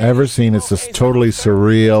miniseries I've ever seen. It's this totally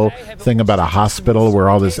surreal thing about a hospital where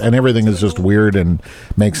all this and everything is just weird and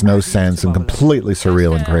makes no sense and completely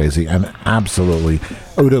surreal and crazy, and absolutely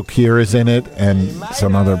Udo Kier is in it and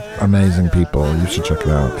some other amazing people. You should check it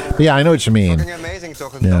out. But yeah, I know what you mean.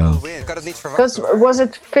 Yeah. Because was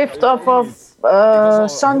it 5th of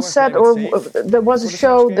Sunset, or there was a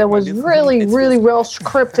show that was really, really well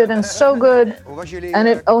scripted and so good, and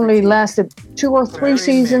it only lasted 2 or 3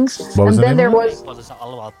 seasons. What was and then there name? was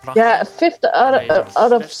 5th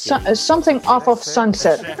out of something off of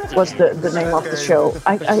Sunset was the name of the show.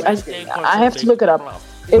 I have to look it up.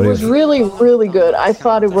 It was really, really good. I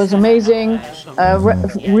thought it was amazing,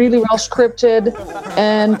 really well scripted,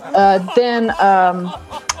 and then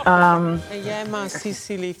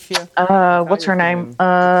what's her name?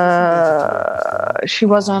 She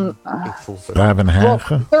was on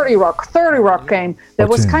 30 Rock. 30 Rock came. There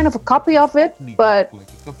was kind of a copy of it, but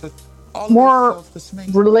more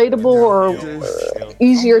relatable or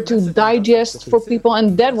easier to digest for people,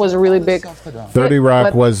 and that was a really big 30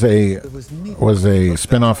 Rock was a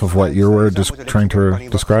spin-off of what you were trying to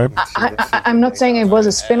describe. I'm not saying it was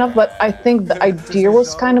a spin-off, but I think the idea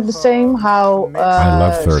was kind of the same, how I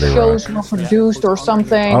love 30 shows Rock. were produced or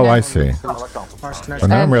something. I see. Well,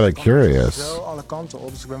 now I'm really curious.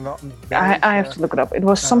 I have to look it up. It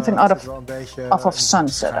was something off of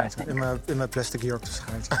Sunset, I think.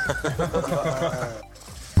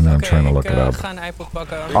 No, I'm trying to look it up.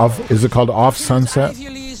 Is it called Off Sunset?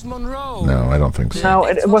 No, I don't think so. No,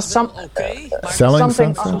 it was Selling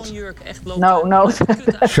something Sunset? No.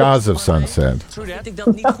 Shahs of Sunset.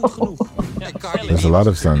 There's a lot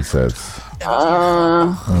of sunsets.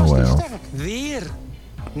 Oh, well.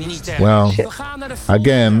 Well,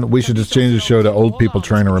 again, we should just change the show to old people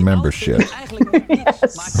trying to remember shit.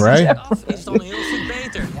 Yes. Right?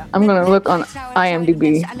 I'm going to look on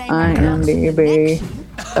IMDb.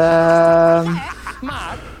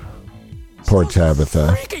 Poor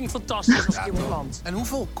Tabitha. En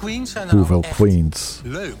hoeveel queens zijn er? Hoeveel queens?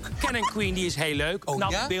 Leuk. Ken een queen die is heel leuk.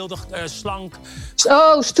 Knap, beeldig, slank.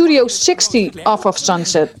 Oh, Studio 60 off of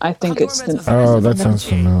Sunset. I think it's the... Oh, that sounds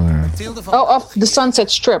familiar. Oh, off the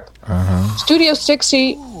Sunset Strip. Studio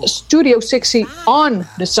 60 on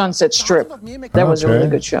the Sunset Strip. That was a really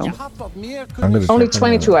good show. Only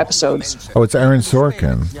 22 episodes. Oh, it's Aaron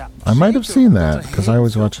Sorkin. I might have seen that because I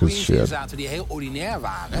always watch his shit.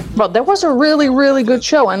 Well, that was a really, really good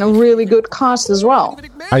show and a really good cast as well.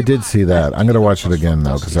 I did see that. I'm going to watch it again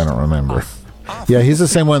though because I don't remember. Yeah, he's the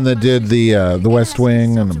same one that did the West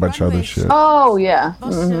Wing and a bunch of other shit. Oh yeah.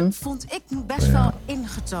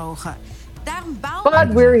 But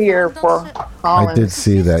we're here for Holland. I did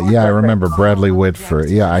see that. Yeah, I remember Bradley Whitford.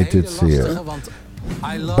 Yeah, I did see it.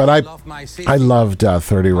 But I loved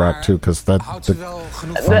 30 Rock too because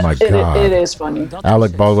oh my god, it is funny.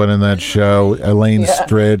 Alec Baldwin in that show, Elaine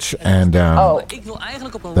Stritch, and the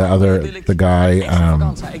guy,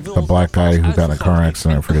 the black guy who got in a car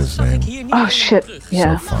accident. I forget his name. Oh shit!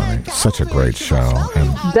 Yeah, so funny. Such a great show. And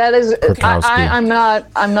that is. I'm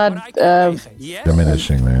not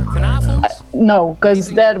diminishing that. No,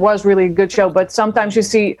 because that was really a good show. But sometimes you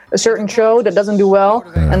see a certain show that doesn't do well,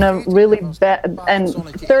 and a really bad. And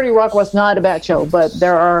 30 Rock was not a bad show, but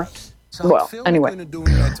there are. Well, anyway,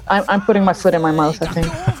 I'm putting my foot in my mouth, I think.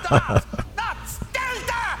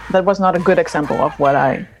 That was not a good example of what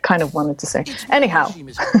I kind of wanted to say. Anyhow.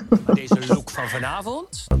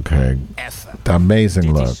 Okay. The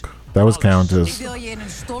amazing look. That was Countess.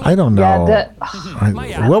 I don't know.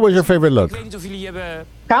 What was your favorite look?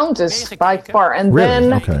 Countess, by far. And really?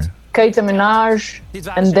 then Okay. Kate Minaj,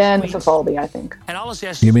 and then Vivaldi, I think.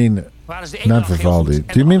 You mean, not Vivaldi.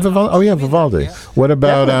 Do you mean Vivaldi? Oh, yeah, Vivaldi. What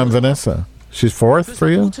about Vanessa? She's fourth for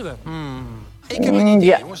you?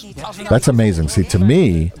 Yeah. That's amazing. See, to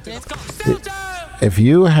me, if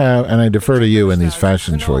you have, and I defer to you in these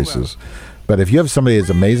fashion choices, but if you have somebody as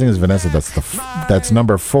amazing as Vanessa, that's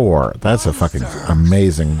number 4. That's a fucking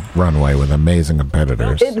amazing runway with amazing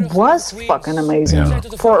competitors. It was fucking amazing,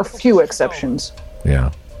 for a few exceptions.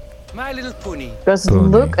 Yeah. My Little Pony. Because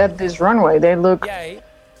look at this runway. They look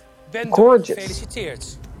gorgeous.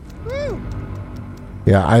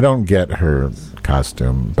 Yeah, I don't get her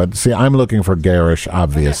costume. But see, I'm looking for garish,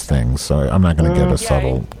 obvious things. So I'm not going to get a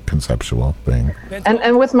subtle, conceptual thing.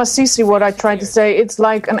 And with Masisi, what I tried to say, it's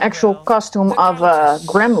like an actual costume of a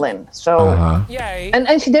gremlin. So,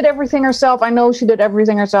 and she did everything herself. I know she did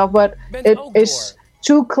everything herself, but it is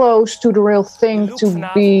too close to the real thing to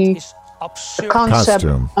be the concept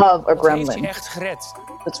of a gremlin.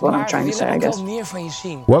 That's what I'm trying to say, I guess.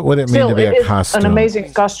 What would it mean to be a costume? An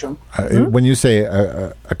amazing costume. When you say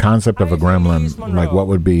a concept of a gremlin, like what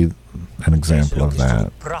would be an example of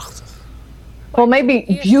that? Well,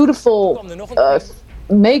 maybe beautiful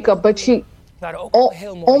makeup, but she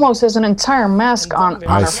almost has an entire mask on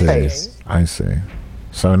her face. I see.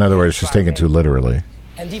 So in other words, she's taken too literally.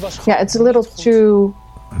 Yeah, it's a little too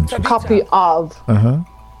a copy of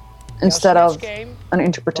instead of an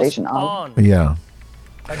interpretation of. Yeah.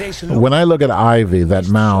 When I look at Ivy, that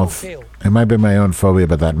mouth, it might be my own phobia,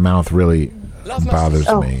 but that mouth really bothers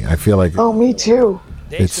me. I feel like... Oh, me too.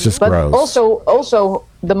 It's just but gross. Also,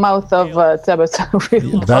 the mouth of Tabitha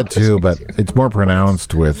really that too, but it's more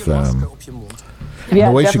pronounced with the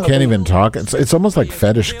way she can't even talk. It's almost like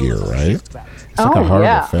fetish gear, right? It's like a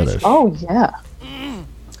horrible fetish. Oh, yeah.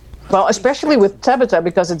 Well, especially with Tabitha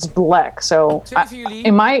because it's black. So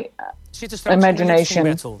in my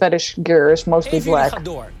imagination, fetish gear is mostly black.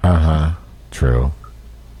 True.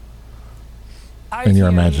 In your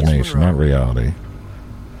imagination, not reality.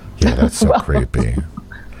 Yeah, that's so creepy.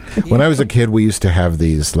 When I was a kid, we used to have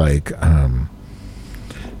these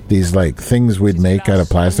things we'd make out of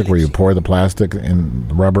plastic where you pour the plastic and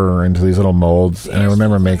rubber into these little molds, and I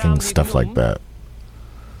remember making stuff like that.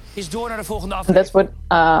 That's what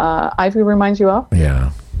Ivy reminds you of?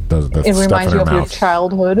 Yeah. It reminds you of your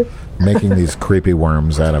childhood. Making these creepy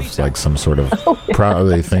worms out of like some sort of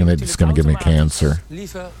probably thing that's going to give me cancer.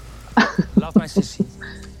 Was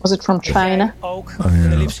it from China?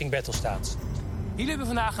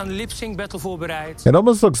 It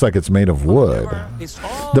almost looks like it's made of wood.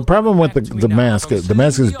 The problem with the mask is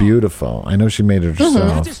beautiful. I know she made it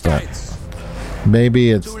herself, but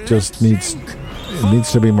maybe it just needs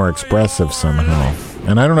to be more expressive somehow.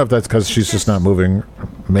 And I don't know if that's because she's just not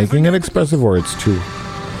making it expressive, or it's too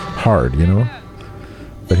hard, you know?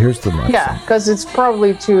 But here's the next. Yeah, because it's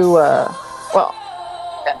probably too,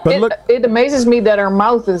 but it amazes me that her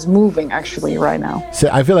mouth is moving, actually, right now. See,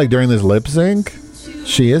 I feel like during this lip sync,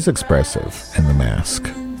 she is expressive in the mask.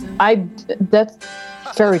 That's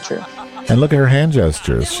very true. And look at her hand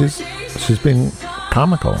gestures. She's being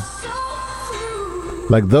comical.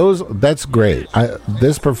 Like that's great.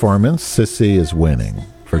 This performance, Sissy is winning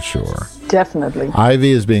for sure. Definitely.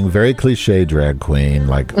 Ivy is being very cliche drag queen,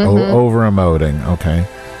 like over emoting. Okay.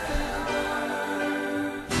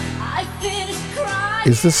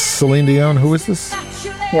 Is this Celine Dion? Who is this?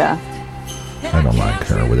 Yeah. I don't like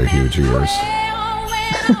her with her huge ears.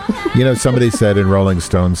 You know, somebody said in Rolling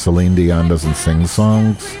Stone, Celine Dion doesn't sing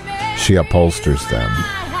songs; she upholsters them.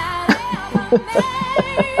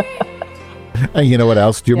 And you know what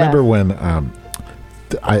else? Do you remember when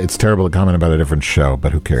it's terrible to comment about a different show,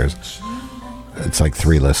 but who cares? It's like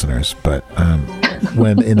 3 listeners. But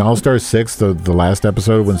when in All Star 6, the last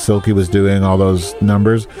episode, when Silky was doing all those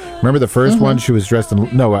numbers. Remember the 1st one? She was dressed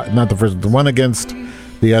in not the first. The one against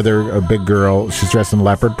the other big girl. She's dressed in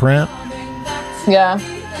leopard print. Yeah.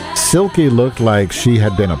 Silky looked like she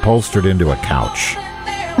had been upholstered into a couch.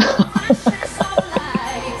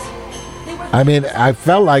 I mean, I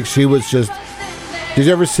felt like she was just. Did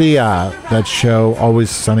you ever see that show Always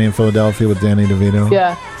Sunny in Philadelphia with Danny DeVito?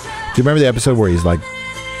 Yeah. Do you remember the episode where he's like,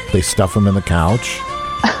 they stuff him in the couch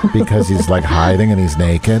because he's like hiding and he's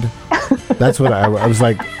naked? That's what I was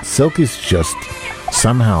like. Silky's just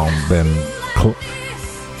somehow been.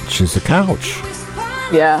 She's a couch.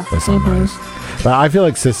 Yeah. That's not nice. But I feel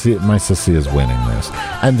like my sissy is winning this.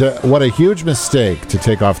 And what a huge mistake to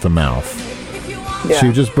take off the mouth. Yeah.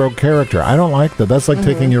 She just broke character. I don't like that. That's like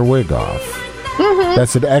taking your wig off.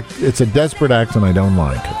 That's it's a desperate act, and I don't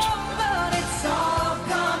like it.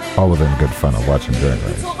 All within good fun of watching Drag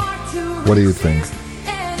Race. What do you think?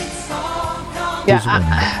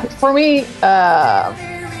 Yeah, for me,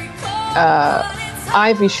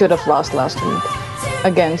 Ivy should have lost last week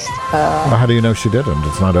against. Well, how do you know she didn't?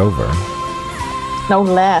 It's not over. No,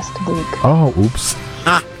 last week. Oh, oops.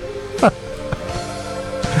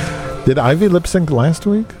 Did Ivy lip sync last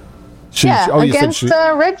week? Against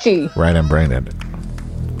Reggie. Right, I'm brained.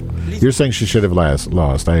 You're saying she should have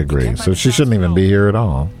lost. I agree. So she shouldn't even be here at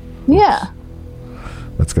all. Yeah.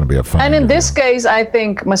 That's going to be a fun. And in this case, I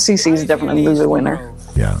think Masisi is definitely the winner.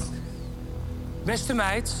 Yeah. Beste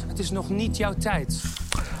meid, het is nog niet jouw tijd.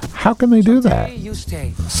 How can they do that?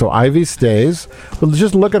 So Ivy stays. Well,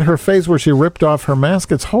 just look at her face where she ripped off her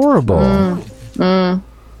mask. It's horrible. I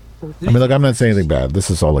mean, look, I'm not saying anything bad.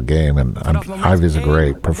 This is all a game, and Ivy's a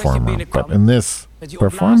great performer. But in this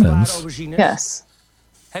performance... Yes.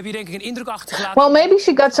 Well, maybe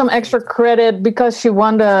she got some extra credit because she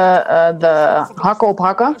won the Hakka op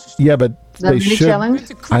Hakka. Yeah, but they should... challenge.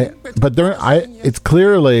 It's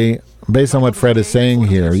clearly, based on what Fred is saying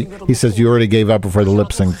here, he says you already gave up before the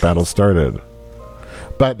lip sync battle started.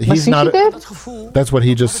 But he's not. That's what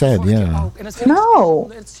he just said. Yeah.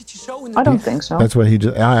 No, I don't think so. That's what he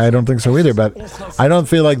just. I don't think so either. But I don't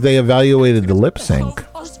feel like they evaluated the lip sync.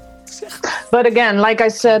 But again, like I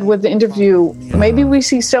said with the interview, maybe we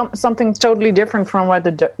see something totally different from what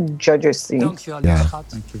the judges see. Yeah,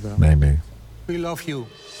 maybe. We love you.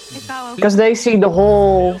 Because they see the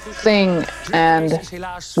whole thing, and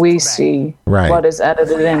we see what is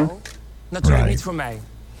edited in. Natuurlijk niet voor mij.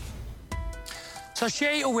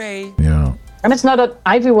 Sashay away. Yeah. And it's not that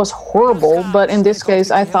Ivy was horrible, but in this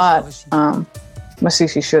case, I thought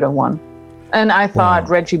Masisi should have won. And I thought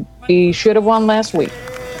Reggie B should have won last week.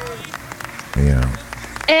 Yeah.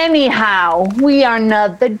 Anyhow, we are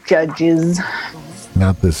not the judges.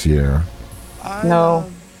 Not this year. No.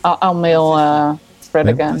 I'll mail Fred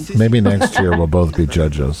again. Maybe next year we'll both be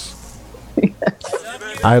judges.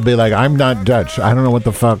 I'd be like, I'm not Dutch. I don't know what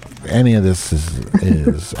the fuck any of this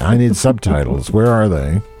is. I need subtitles. Where are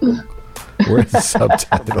they? Where's the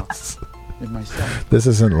subtitles? This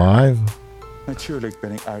isn't live?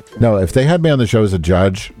 No, if they had me on the show as a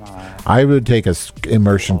judge, I would take a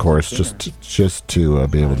immersion course just to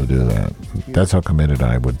be able to do that. That's how committed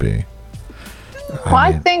I would be. Well,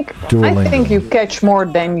 I think you catch more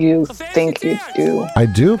than you think you do. I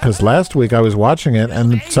do, because last week I was watching it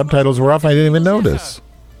and the subtitles were off. I didn't even notice.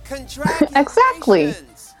 Exactly.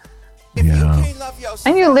 Yeah.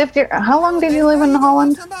 And you lived here. How long did you live in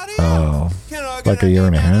Holland? Oh, like a year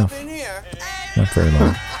and a half. Not very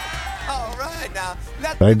long.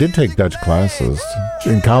 But I did take Dutch classes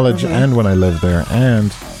in college and when I lived there.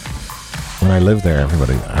 And when I lived there,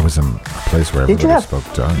 I was in a place where everybody spoke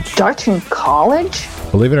Dutch. Dutch in college?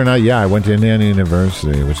 Believe it or not, yeah, I went to Indiana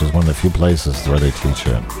University, which is one of the few places where they teach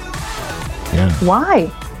it. Yeah.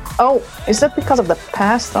 Why? Oh, is that because of the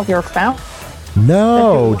past of your family?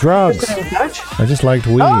 No, drugs. I just liked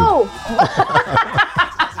weed. Oh!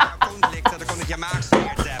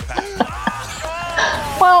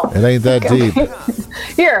 Well, it ain't that deep.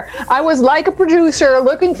 Here, I was like a producer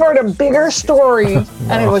looking for the bigger story,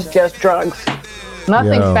 and it was just drugs.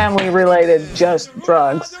 Nothing family related, just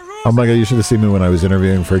drugs. Oh my God, you should have seen me when I was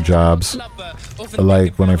interviewing for jobs.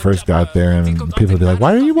 Like when I first got there, and people would be like,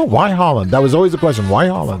 why Holland? That was always the question, why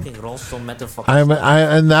Holland?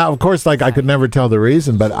 And now, of course, like I could never tell the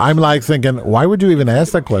reason, but I'm like thinking, why would you even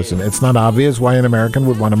ask that question? It's not obvious why an American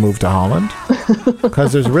would want to move to Holland,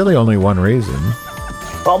 because there's really only one reason.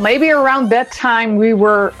 Well, maybe around that time we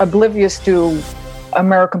were oblivious to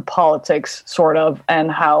American politics, sort of,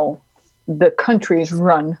 and how the country is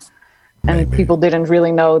run. And people didn't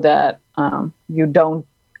really know that you don't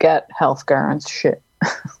get healthcare and shit.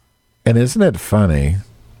 And isn't it funny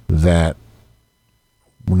that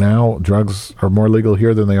now drugs are more legal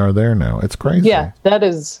here than they are there now. It's crazy. Yeah, that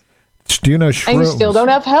is. Do you know shrooms? And you still don't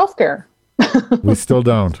have healthcare. We still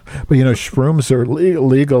don't. But you know, shrooms are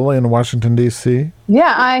legal in Washington, D.C.?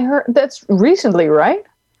 Yeah, I heard that's recently, right?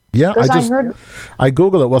 Yeah, heard. I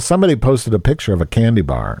Googled it. Well, somebody posted a picture of a candy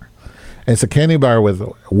bar. It's a candy bar with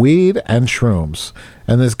weed and shrooms.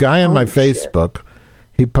 And this guy on my Facebook,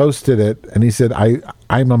 he posted it and he said,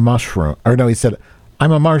 I'm a mushroom. Or no, he said,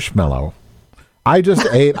 I'm a marshmallow. I just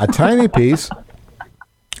ate a tiny piece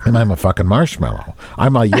and I'm a fucking marshmallow.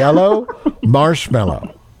 I'm a yellow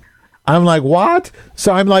marshmallow. I'm like, what?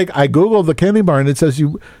 So I'm like, I Googled the candy bar and it says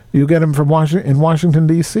you get them from Washington,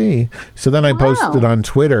 D.C. So then I posted on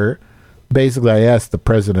Twitter. Basically, I asked the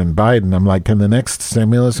President Biden, I'm like, can the next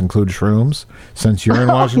stimulus include shrooms since you're in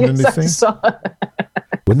Washington, D.C.?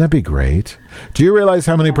 Wouldn't that be great? Do you realize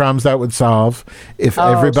how many problems that would solve if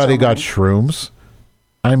everybody got shrooms?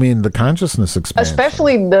 I mean, the consciousness expansion.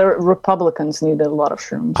 Especially the Republicans needed a lot of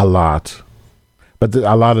shrooms. A lot. But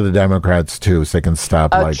a lot of the Democrats, too, so they can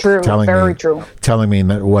stop telling me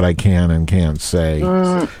what I can and can't say.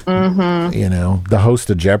 You know, the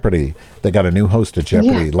host of Jeopardy, they got a new host of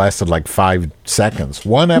Jeopardy, lasted like 5 seconds.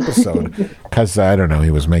 One episode, because, I don't know,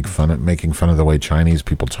 he was making fun of the way Chinese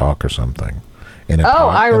people talk or something.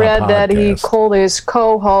 I read that he called his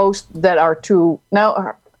co-host that are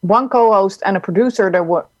one co-host and a producer that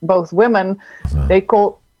were both women. He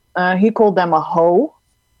called them a hoe.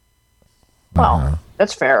 Well,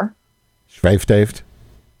 that's fair. Schweifdaved?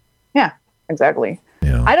 Yeah, exactly.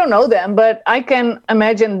 Yeah. I don't know them, but I can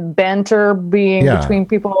imagine banter being between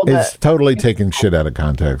people. It's totally taking shit out of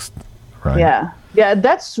context, right? Yeah. Yeah,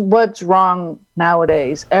 that's what's wrong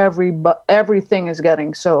nowadays. Everything is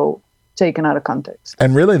getting so taken out of context.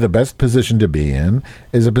 And really the best position to be in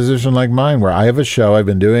is a position like mine where I have a show I've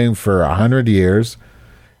been doing for 100 years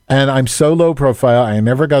and I'm so low profile, I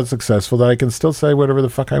never got successful that I can still say whatever the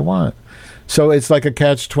fuck I want. So it's like a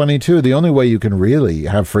catch-22. The only way you can really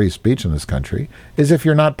have free speech in this country is if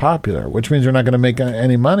you're not popular, which means you're not going to make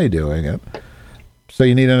any money doing it. So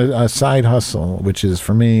you need a side hustle, which is,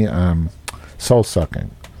 for me,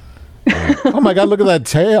 soul-sucking. Oh, my God, look at that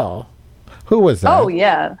tail. Who was that? Oh,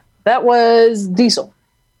 yeah. That was Diesel.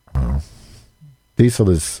 Oh. Diesel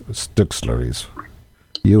is Stuxleries.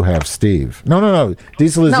 You have Steve. No.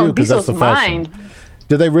 Diesel is you, because that's the fashion. Mine.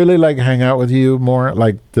 Do they really, hang out with you more?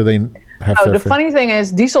 Do they... the funny thing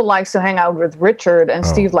is, Diesel likes to hang out with Richard, and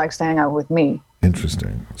Steve likes to hang out with me.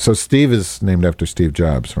 Interesting. So Steve is named after Steve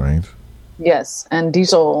Jobs, right? Yes, and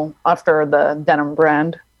Diesel after the denim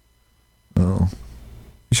brand. Oh,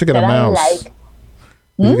 you should get a mouse.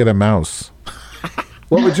 You should get a mouse.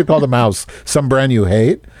 What would you call the mouse? Some brand you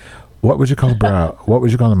hate? What would you call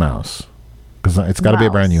the mouse? Because it's got to be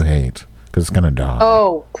a brand you hate, because it's gonna die.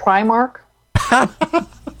 Oh, Primark.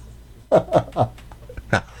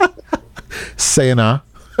 Sayana.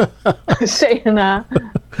 Sayana.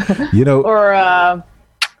 You know, or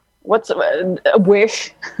what's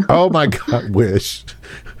Wish? Oh my God, Wish.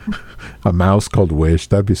 A mouse called Wish.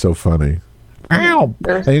 That'd be so funny. Ow!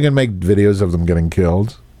 And you can make videos of them getting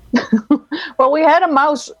killed. Well, we had a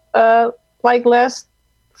mouse last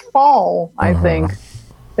fall, I think.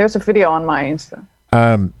 There's a video on my Insta.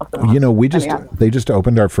 You know, they just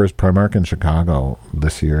opened our first Primark in Chicago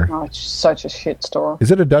this year. Oh, it's such a shit store.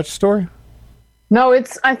 Is it a Dutch store? No,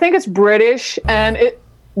 I think it's British, and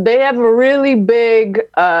they have a really big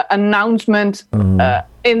announcement in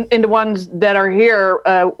the ones that are here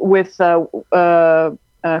with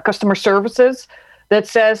customer services that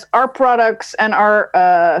says our products and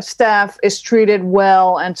our staff is treated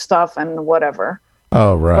well and stuff and whatever.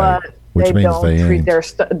 Oh, right. But which means don't they treat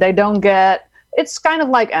ain't. they don't get. It's kind of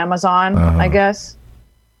like Amazon, I guess.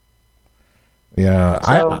 Yeah,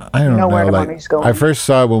 So I don't know. where the money's going. I first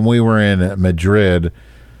saw it when we were in Madrid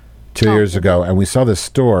 2 years ago, and we saw this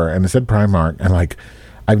store, and it said Primark, and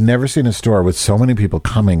I've never seen a store with so many people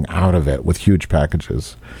coming out of it with huge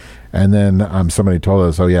packages. And then somebody told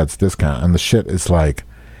us, oh yeah, it's discount, and the shit is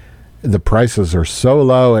the prices are so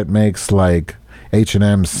low it makes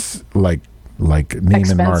H&M's like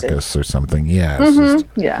Neiman Marcus or something. Yeah, it's just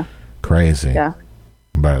crazy. Yeah,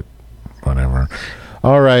 but whatever.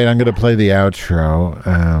 All right, I'm going to play the outro.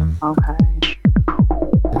 Okay.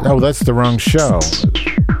 Oh, that's the wrong show.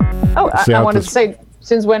 Oh, I wanted to say,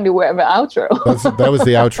 since when do we have an outro? That was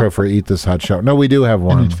the outro for Eat This Hot Show. No, we do have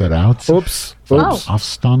one. En het vooruit. Oops.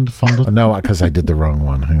 Afstand van de... No, because I did the wrong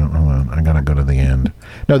one. Hang on. I got to go to the end.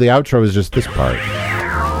 No, the outro is just this part.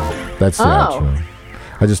 That's the outro.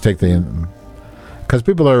 I just take the... Because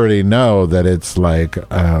people already know that it's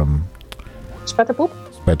Spetterpoep? Spetterpoep.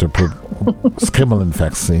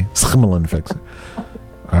 Schimmelinfectie.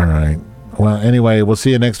 All right. Well, anyway, we'll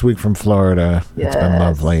see you next week from Florida. Yes. It's been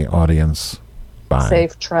lovely, audience. Bye.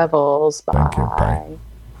 Safe travels. Bye. Thank you. Bye.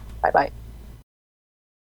 Bye-bye.